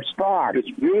 5 stars.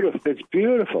 It's beautiful. It's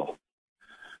beautiful.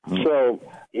 So,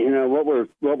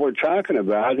 what we're talking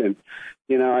about, and,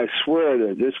 I swear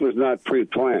that this was not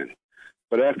pre-planned.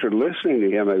 But after listening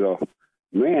to him, I go,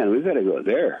 man, we got to go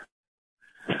there.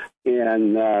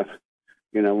 And,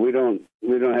 we don't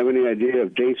have any idea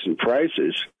of dates and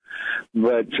prices,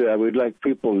 but we'd like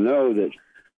people to know that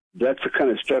that's the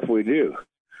kind of stuff we do.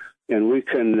 And we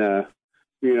can,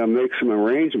 make some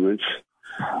arrangements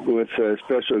with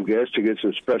special guests to get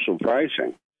some special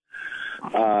pricing.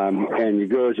 And you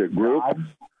go as a group,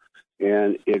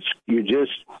 and you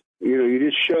just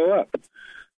show up.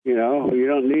 You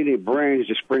don't need any brains,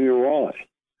 just bring your wallet.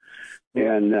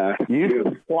 And you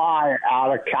can fly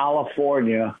out of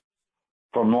California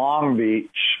from Long Beach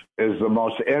is the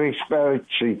most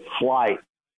inexpensive flight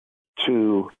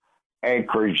to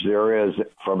Anchorage there is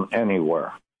from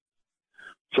anywhere.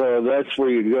 So that's where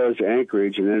you go to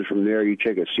Anchorage, and then from there you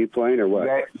take a seaplane or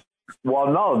what?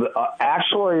 No.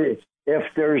 Actually, if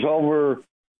there's over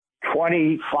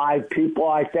 25 people,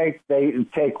 I think they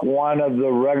take one of the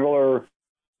regular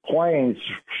planes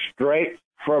straight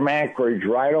from Anchorage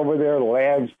right over there,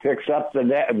 lands, picks up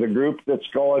the group that's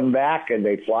going back, and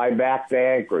they fly back to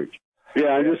Anchorage.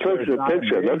 Yeah, I just looked at the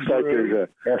picture. It looks like there's a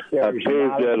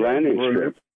paved landing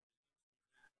strip.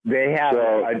 They have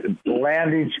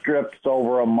landing strips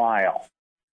over a mile.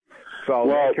 So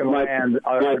they can land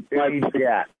any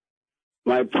jet.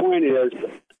 My point is,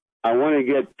 I want to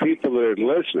get people that are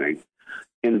listening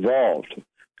involved,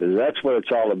 because that's what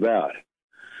it's all about.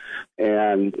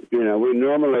 And, we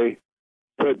normally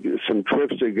put some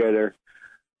trips together,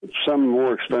 some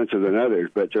more expensive than others,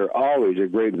 but they're always a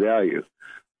great value.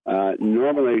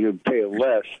 Normally you pay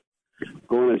less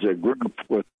going as a group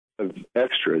with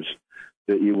extras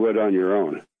that you would on your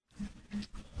own.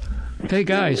 Hey,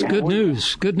 guys, good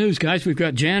news. Good news, guys. We've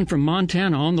got Jan from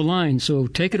Montana on the line, so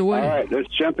take it away. All right, let's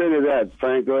jump into that.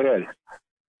 Frank, go ahead.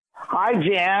 Hi,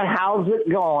 Jan. How's it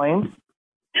going?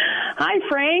 Hi,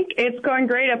 Frank. It's going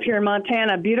great up here in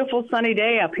Montana. Beautiful sunny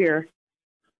day up here.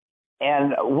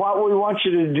 And what we want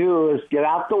you to do is get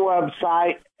out the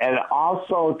website and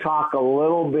also talk a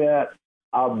little bit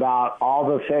about all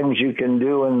the things you can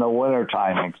do in the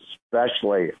wintertime,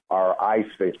 especially our ice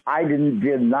fish. I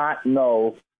did not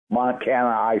know Montana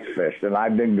ice fish, and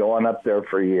I've been going up there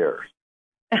for years.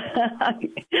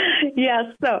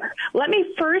 Yes, so let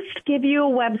me first give you a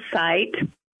website.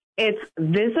 It's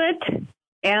visitmt.com.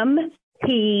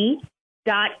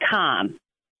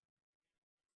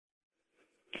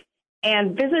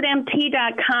 And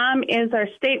visitmt.com is our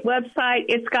state website.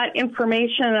 It's got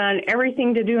information on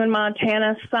everything to do in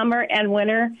Montana, summer and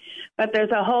winter. But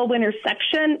there's a whole winter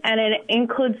section, and it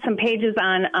includes some pages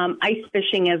on ice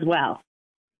fishing as well.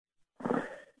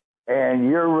 And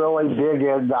you're really big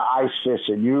into ice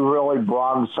fishing. You really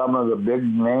brought some of the big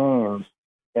names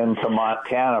into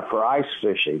Montana for ice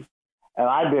fishing. And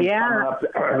I've been coming up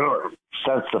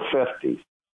since the 50s.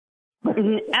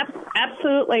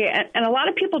 Absolutely. And a lot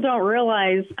of people don't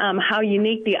realize how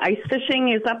unique the ice fishing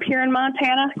is up here in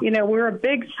Montana. We're a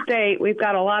big state. We've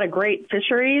got a lot of great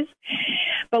fisheries,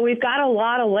 but we've got a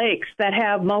lot of lakes that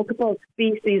have multiple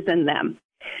species in them,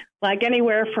 like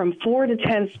anywhere from 4 to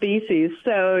 10 species.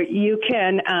 So you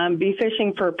can be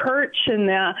fishing for perch in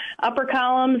the upper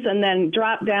columns and then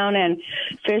drop down and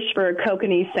fish for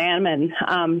kokanee salmon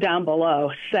down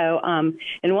below. So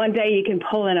in one day you can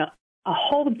pull in a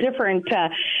whole different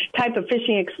type of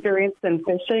fishing experience than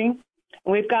fishing.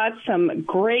 We've got some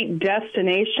great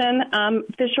destination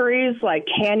fisheries like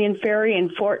Canyon Ferry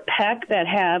and Fort Peck that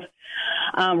have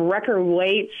record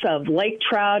weights of lake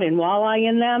trout and walleye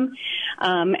in them,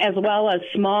 as well as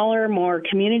smaller, more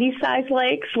community-sized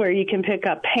lakes where you can pick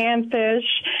up panfish.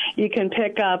 You can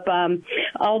pick up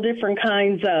all different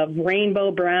kinds of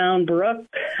rainbow brown, brook,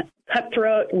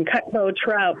 cutthroat, and cutbow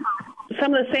trout.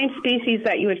 Some of the same species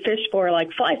that you would fish for,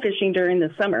 like fly fishing during the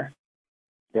summer.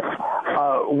 Yeah.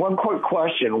 One quick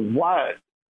question. When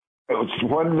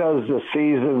does the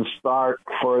season start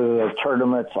for the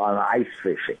tournaments on ice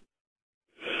fishing?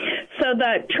 So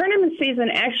the tournament season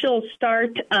actually will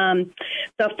start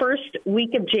the first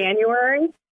week of January,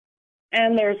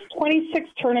 and there's 26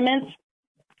 tournaments,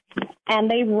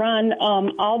 and they run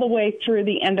all the way through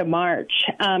the end of March.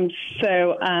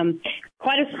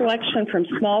 Quite a selection from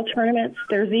small tournaments.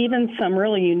 There's even some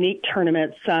really unique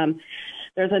tournaments.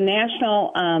 There's a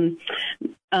national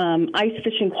ice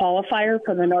fishing qualifier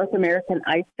for the North American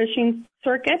Ice Fishing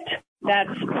Circuit. That's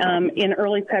in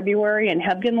early February in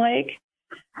Hebgen Lake.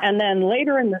 And then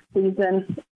later in the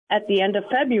season, at the end of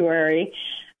February,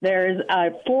 There's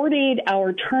a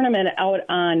 48-hour tournament out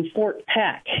on Fort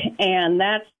Peck, and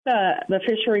that's the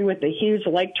fishery with the huge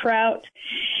lake trout.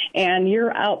 And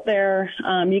you're out there.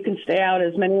 You can stay out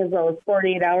as many of those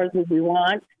 48 hours as you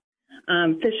want,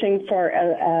 fishing for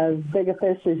as big a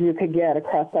fish as you could get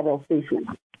across several species.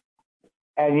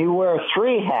 And you wear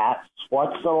 3 hats.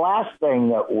 What's the last thing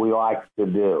that we like to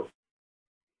do?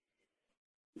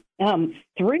 3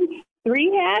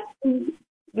 hats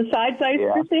besides ice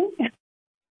fishing?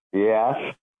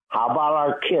 Yes. How about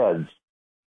our kids?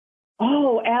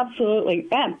 Oh, absolutely.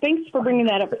 Thanks for bringing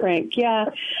that up, Frank. Yeah,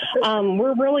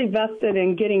 we're really vested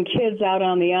in getting kids out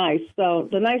on the ice. So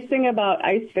the nice thing about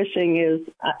ice fishing is,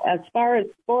 as far as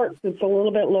sports, it's a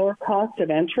little bit lower cost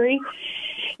of entry.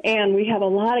 And we have a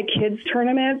lot of kids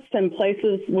tournaments and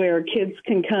places where kids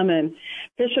can come and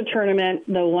fish a tournament.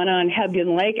 The one on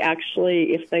Hebgen Lake,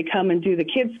 actually, if they come and do the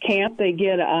kids camp, they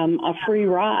get a free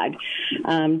rod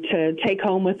to take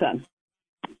home with them.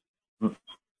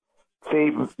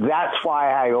 See, that's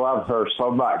why I love her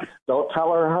so much. Don't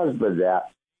tell her husband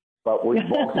that, but we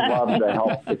both love to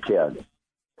help the kids.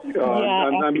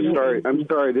 I'm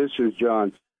sorry. This is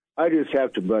John. I just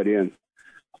have to butt in.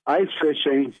 Ice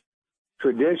fishing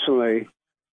traditionally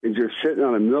is you're sitting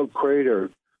on a milk crate or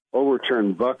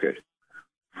overturned bucket,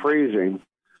 freezing,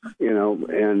 and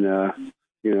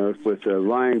with the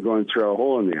line going through a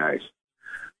hole in the ice.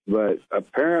 But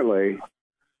apparently,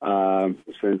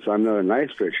 since I'm not an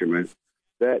ice fisherman,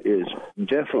 that is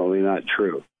definitely not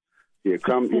true. You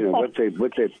come, what they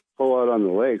pull out on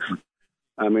the lakes.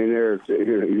 I mean,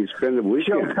 you spend the weekend.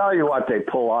 She'll tell you what they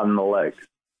pull on the lakes.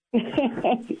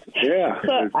 Yeah,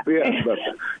 I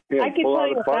can tell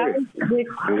you that was the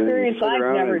experience. I'd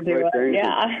never do it.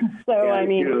 Yeah. So I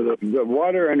mean, the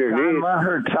water underneath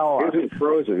isn't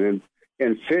frozen,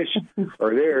 and fish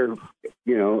are there,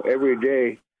 every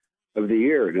day of the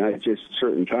year, not just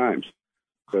certain times.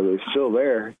 So they're still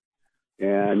there,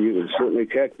 and you can certainly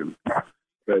catch them.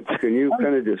 But can you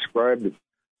kind of describe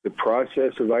the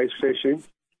process of ice fishing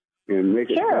and make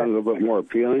it sound a little bit more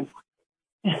appealing?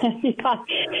 Yeah.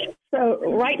 So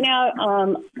right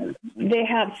now, they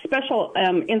have special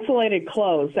insulated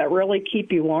clothes that really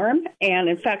keep you warm. And,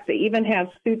 in fact, they even have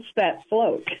suits that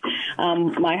float.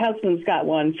 My husband's got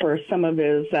one for some of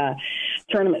his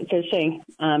tournament fishing.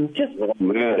 I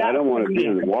don't want to be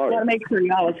in the water. I want to make sure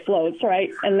he always floats, right?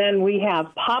 And then we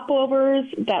have popovers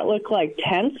that look like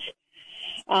tents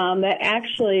that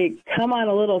actually come on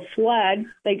a little sled.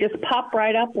 They just pop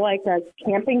right up like a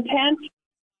camping tent.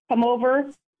 Come over,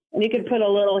 and you can put a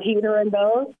little heater in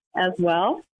those as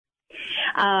well.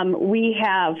 We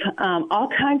have all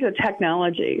kinds of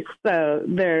technologies. So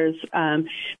there's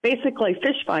basically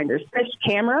fish finders, fish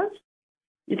cameras.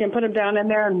 You can put them down in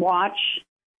there and watch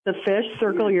the fish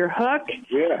circle your hook.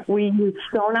 Yeah. We use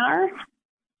sonar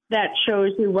that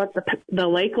shows you what the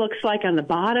lake looks like on the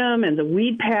bottom and the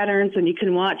weed patterns, and you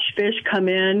can watch fish come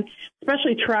in,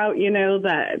 especially trout,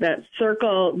 that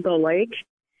circle the lake.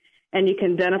 And you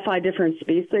can identify different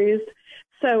species.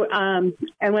 So, and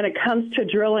when it comes to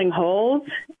drilling holes,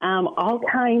 all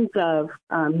kinds of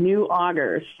new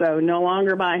augers. So no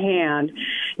longer by hand.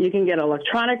 You can get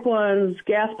electronic ones,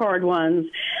 gas-powered ones,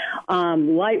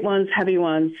 light ones, heavy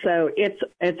ones. So it's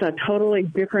a totally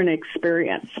different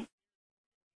experience.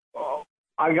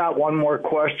 I got one more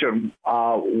question.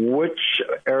 Which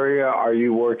area are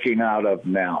you working out of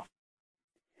now?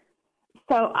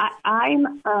 So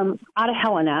I'm out of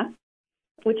Helena,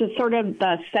 which is sort of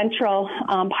the central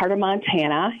part of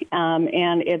Montana.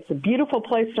 And it's a beautiful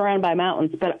place surrounded by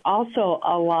mountains, but also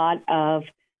a lot of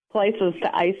places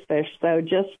to ice fish. So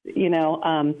just,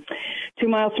 2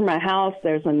 miles from my house,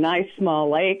 there's a nice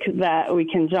small lake that we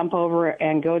can jump over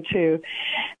and go to.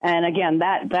 And again,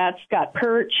 that's got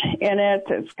perch in it.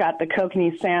 It's got the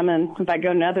kokanee salmon. If I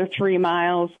go another 3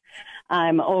 miles,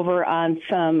 I'm over on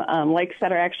some lakes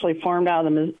that are actually formed out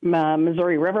of the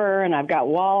Missouri River, and I've got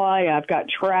walleye, I've got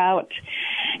trout,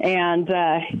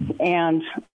 and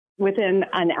within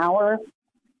an hour,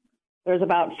 there's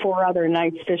about 4 other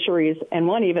nice fisheries, and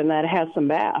one even that has some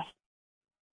bass.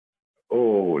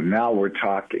 Oh, now we're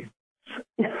talking.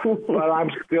 But I'm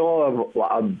still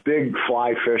a big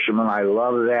fly fisherman. I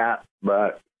love that,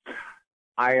 but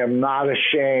I am not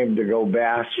ashamed to go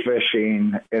bass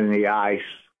fishing in the ice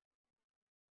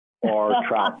or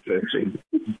trout fishing.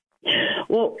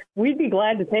 Well, we'd be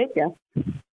glad to take you.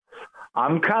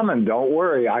 I'm coming. Don't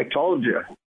worry. I told you.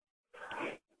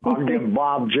 I'll give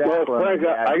Bob Jacklin. Well, Frank,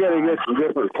 I got to get some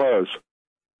different clothes.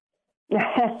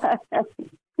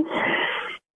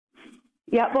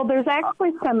 Yeah, well, there's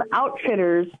actually some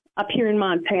outfitters up here in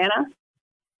Montana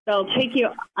They'll take you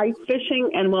ice fishing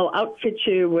and will outfit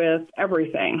you with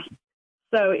everything.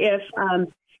 So if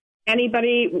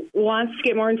anybody wants to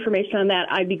get more information on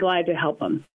that, I'd be glad to help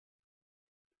them.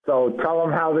 So tell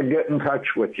them how to get in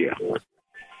touch with you.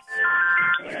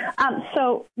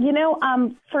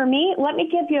 For me,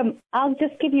 I'll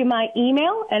just give you my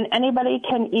email, and anybody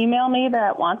can email me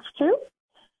that wants to.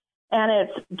 And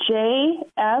it's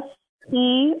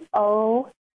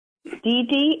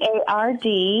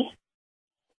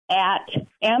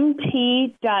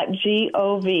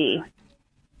jstoddard@mt.gov.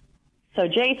 So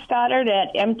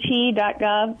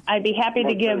jstoddard@mt.gov. I'd be happy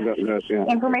to give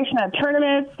information on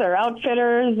tournaments or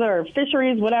outfitters or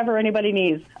fisheries, whatever anybody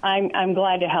needs. I'm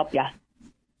glad to help you.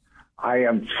 I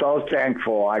am so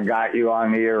thankful I got you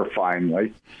on the air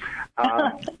finally.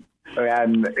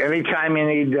 And anytime you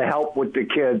need to help with the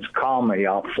kids, call me.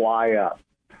 I'll fly up.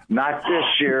 Not this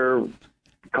year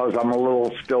because I'm a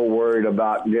little still worried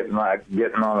about getting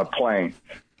on a plane.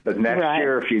 But next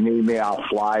year, if you need me, I'll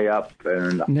fly up.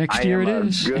 And next year it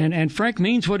is. And Frank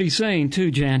means what he's saying, too,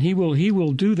 Jan. He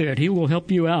will do that. He will help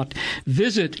you out.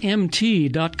 Visit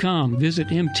MT.com.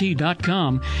 Visit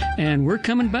MT.com. And we're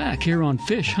coming back here on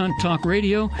Fish Hunt Talk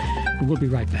Radio. We'll be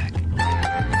right back.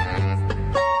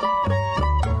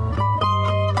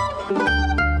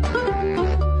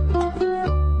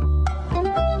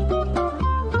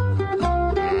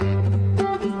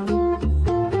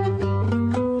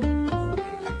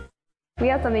 We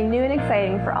have something new and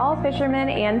exciting for all fishermen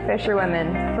and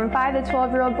fisherwomen, from 5 to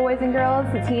 12-year-old boys and girls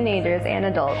to teenagers and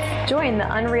adults. Join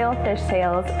the Unreal Fish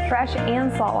Sales Fresh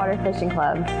and Saltwater Fishing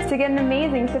Club to get an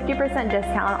amazing 50%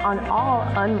 discount on all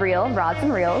Unreal rods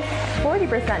and reels,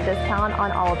 40% discount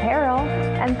on all apparel,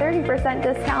 and 30%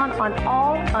 discount on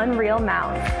all Unreal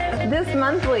mounts. This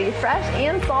monthly Fresh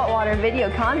and Saltwater video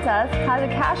contest has a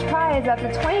cash prize up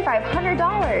to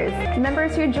 $2,500.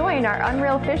 Members who join our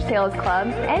Unreal Fish Sales Club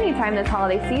anytime this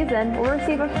holiday season will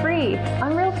receive a free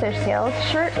Unreal Fish Tales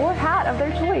shirt or hat of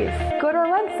their choice. Go to our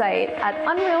website at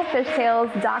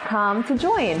unrealfishtails.com to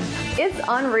join. It's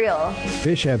unreal.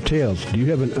 Fish have tails. Do you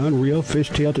have an Unreal Fish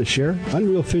Tale to share?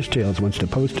 Unreal Fish Tales wants to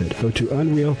post it. Go to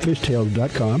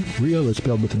unrealfishtails.com. Real is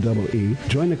spelled with a double E.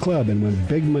 Join the club and win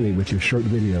big money with your short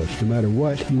videos. No matter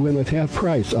what, you win with half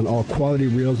price on all quality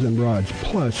reels and rods.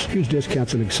 Plus, huge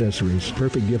discounts and accessories.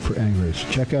 Perfect gift for anglers.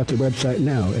 Check out the website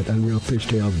now at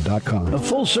unrealfishtails.com. A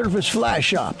full-service fly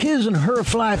shop, His and Her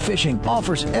Fly Fishing,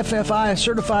 offers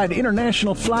FFI-certified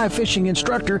international fly fishing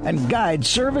instructor and guide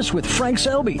service with Frank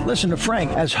Selby. Listen to Frank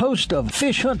as host of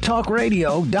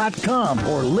FishHuntTalkRadio.com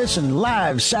or listen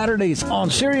live Saturdays on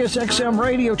Sirius XM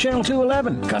Radio Channel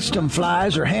 211. Custom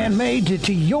flies are handmade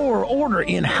to your order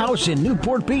in-house in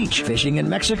Newport Beach. Fishing in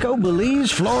Mexico,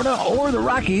 Belize, Florida, or the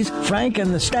Rockies, Frank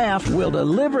and the staff will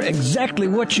deliver exactly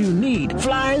what you need.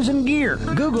 Flies and gear.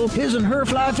 Google His and Her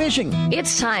Fly Fishing.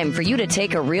 It's time for you to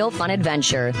take a real fun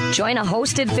adventure. Join a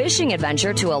hosted fishing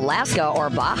adventure to Alaska or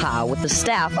Baja with the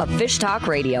staff of Fish Talk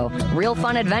Radio. Real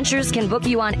Fun Adventures can book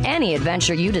you on any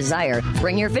adventure you desire.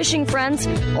 Bring your fishing friends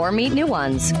or meet new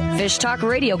ones. Fish Talk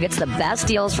Radio gets the best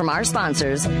deals from our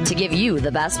sponsors to give you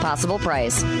the best possible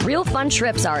price. Real Fun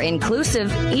trips are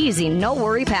inclusive, easy,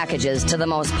 no-worry packages to the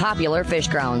most popular fish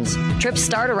grounds. Trips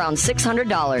start around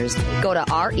 $600. Go to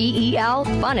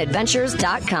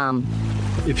REELFunadventures.com.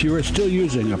 If you are still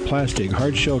using a plastic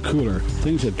hard-shell cooler,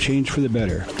 things have changed for the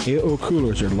better. AO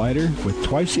coolers are lighter with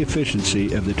twice the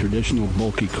efficiency of the traditional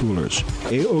bulky coolers.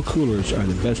 AO coolers are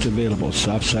the best available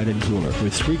soft-sided cooler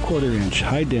with 3/4-inch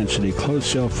high-density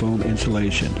closed-cell foam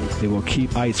insulation. They will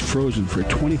keep ice frozen for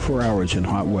 24 hours in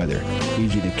hot weather.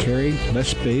 Easy to carry, less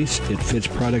space, it fits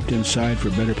product inside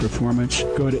for better performance.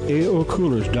 Go to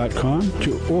AOcoolers.com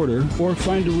to order or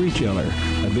find a retailer.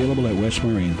 Available at West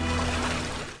Marine.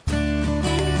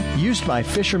 Used by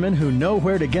fishermen who know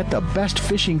where to get the best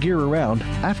fishing gear around,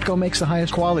 AFTCO makes the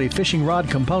highest quality fishing rod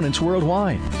components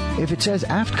worldwide. If it says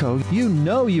AFTCO, you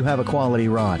know you have a quality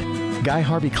rod. Guy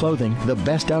Harvey Clothing, the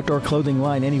best outdoor clothing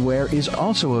line anywhere, is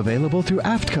also available through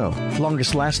AFTCO.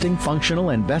 Longest lasting, functional,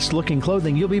 and best looking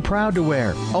clothing you'll be proud to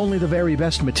wear. Only the very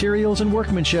best materials and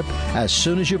workmanship. As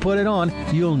soon as you put it on,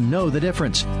 you'll know the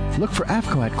difference. Look for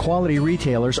AFTCO at quality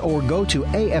retailers or go to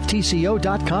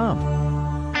AFTCO.com.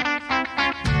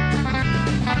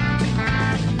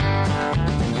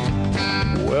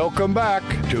 Welcome back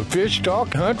to Fish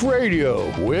Talk Hunt Radio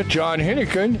with John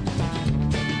Hennigan.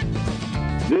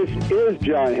 This is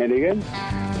John Hennigan,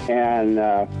 and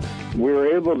we were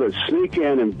able to sneak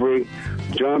in and bring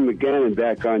John McGannon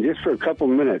back on just for a couple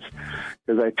minutes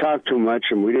because I talked too much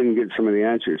and we didn't get some of the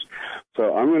answers.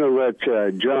 So I'm going to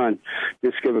let John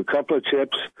just give a couple of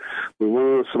tips. We want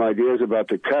to know some ideas about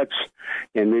the cuts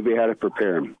and maybe how to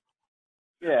prepare them.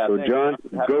 Yeah. So John,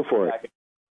 go for it.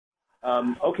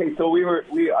 Okay, so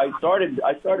I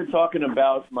started talking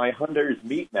about my Hunter's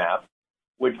Meat Map,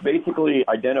 which basically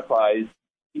identifies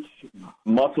each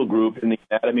muscle group in the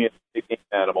anatomy of the big game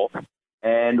animal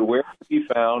and where to be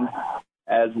found,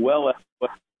 as well as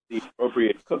what's the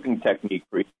appropriate cooking technique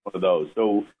for each one of those.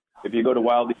 So if you go to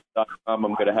wildeats.com,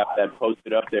 I'm going to have that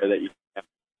posted up there that you can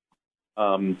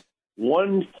have.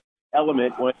 One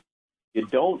element, when you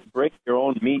don't break your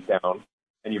own meat down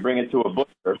and you bring it to a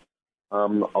butcher,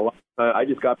 I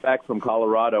just got back from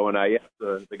Colorado, and I asked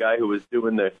the guy who was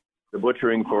doing the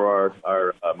butchering for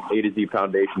our A to Z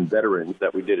Foundation veterans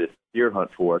that we did a deer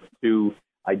hunt for to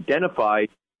identify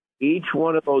each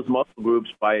one of those muscle groups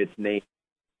by its name,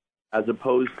 as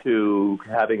opposed to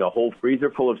having a whole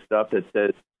freezer full of stuff that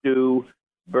says stew,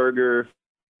 burger,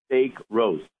 steak,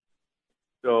 roast.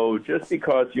 So just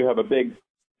because you have a big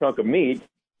chunk of meat,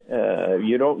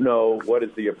 you don't know what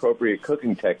is the appropriate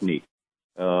cooking technique.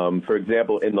 For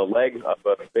example, in the leg of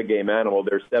a big game animal,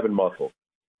 there's 7 muscles.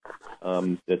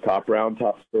 The top round,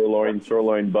 top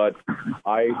sirloin butt,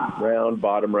 eye round,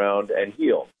 bottom round, and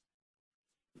heel.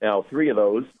 Now, 3 of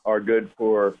those are good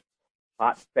for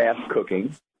hot, fast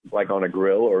cooking, like on a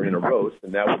grill or in a roast,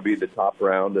 and that would be the top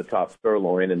round, the top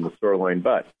sirloin, and the sirloin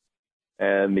butt.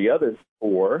 And the other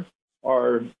 4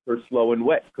 are for slow and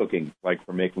wet cooking, like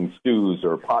for making stews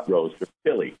or pot roast or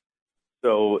chili.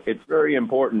 So it's very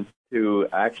important to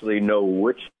actually know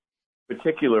which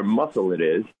particular muscle it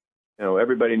is. You know,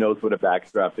 everybody knows what a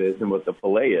backstrap is and what the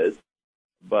fillet is.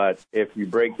 But if you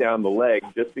break down the leg,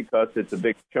 just because it's a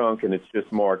big chunk and it's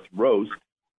just marked roast,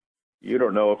 you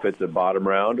don't know if it's a bottom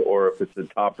round or if it's a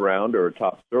top round or a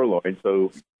top sirloin.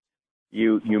 So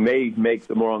you may make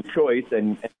the wrong choice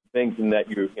and thinking that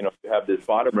you have this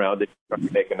bottom round that you're trying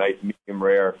to make a nice medium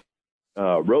rare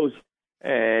roast,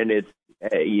 and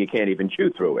you can't even chew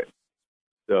through it.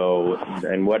 So,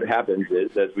 and what happens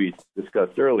is, as we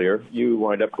discussed earlier, you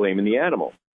wind up blaming the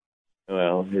animal.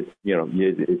 Well,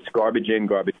 it's garbage in,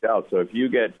 garbage out. So if you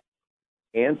get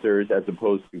answers as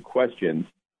opposed to questions,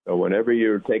 so whenever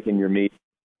you're taking your meat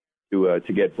to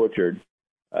get butchered,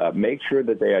 make sure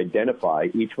that they identify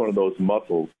each one of those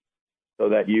muscles so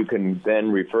that you can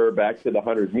then refer back to the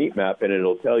Hunter's Meat Map, and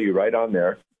it'll tell you right on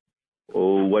there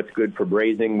what's good for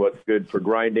braising, what's good for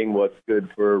grinding, what's good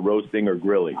for roasting or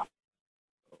grilling.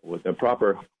 With the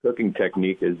proper cooking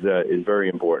technique is very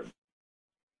important.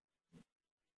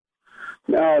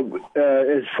 Now,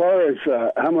 as far as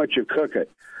how much you cook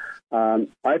it,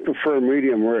 I prefer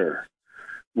medium rare,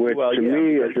 which to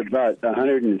me is about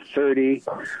 130,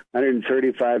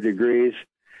 135 degrees,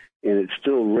 and it's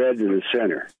still red in the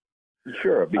center.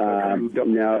 Sure.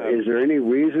 Now, is there any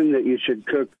reason that you should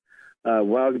cook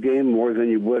wild game more than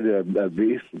you would a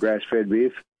beef, grass-fed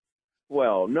beef?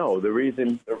 Well, no. The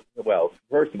reason,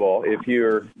 first of all, if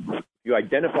you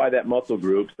identify that muscle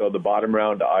group, so the bottom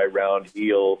round, eye round,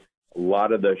 heel, a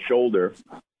lot of the shoulder,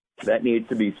 that needs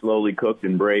to be slowly cooked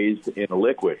and braised in a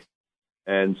liquid.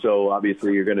 And so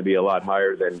obviously you're going to be a lot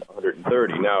higher than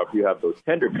 130. Now, if you have those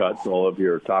tender cuts, all of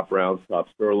your top rounds, top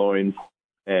sirloins,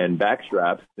 and back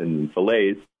straps and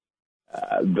fillets,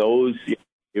 those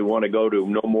you want to go to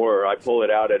no more. I pull it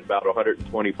out at about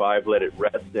 125, let it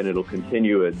rest, and it'll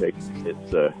continue. It's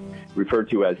referred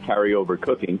to as carryover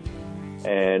cooking.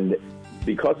 And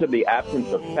because of the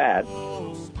absence of fat,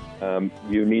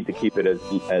 you need to keep it as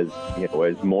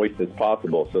moist as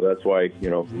possible. So that's why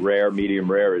rare, medium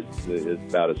rare is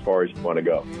about as far as you want to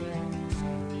go.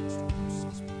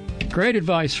 Great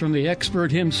advice from the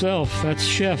expert himself. That's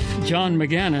Chef John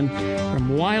McGannon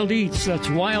from Wild Eats. That's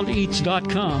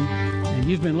wildeats.com. And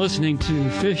you've been listening to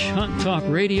Fish Hunt Talk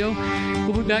Radio.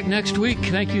 We'll be back next week.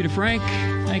 Thank you to Frank.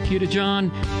 Thank you to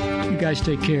John. You guys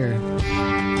take care.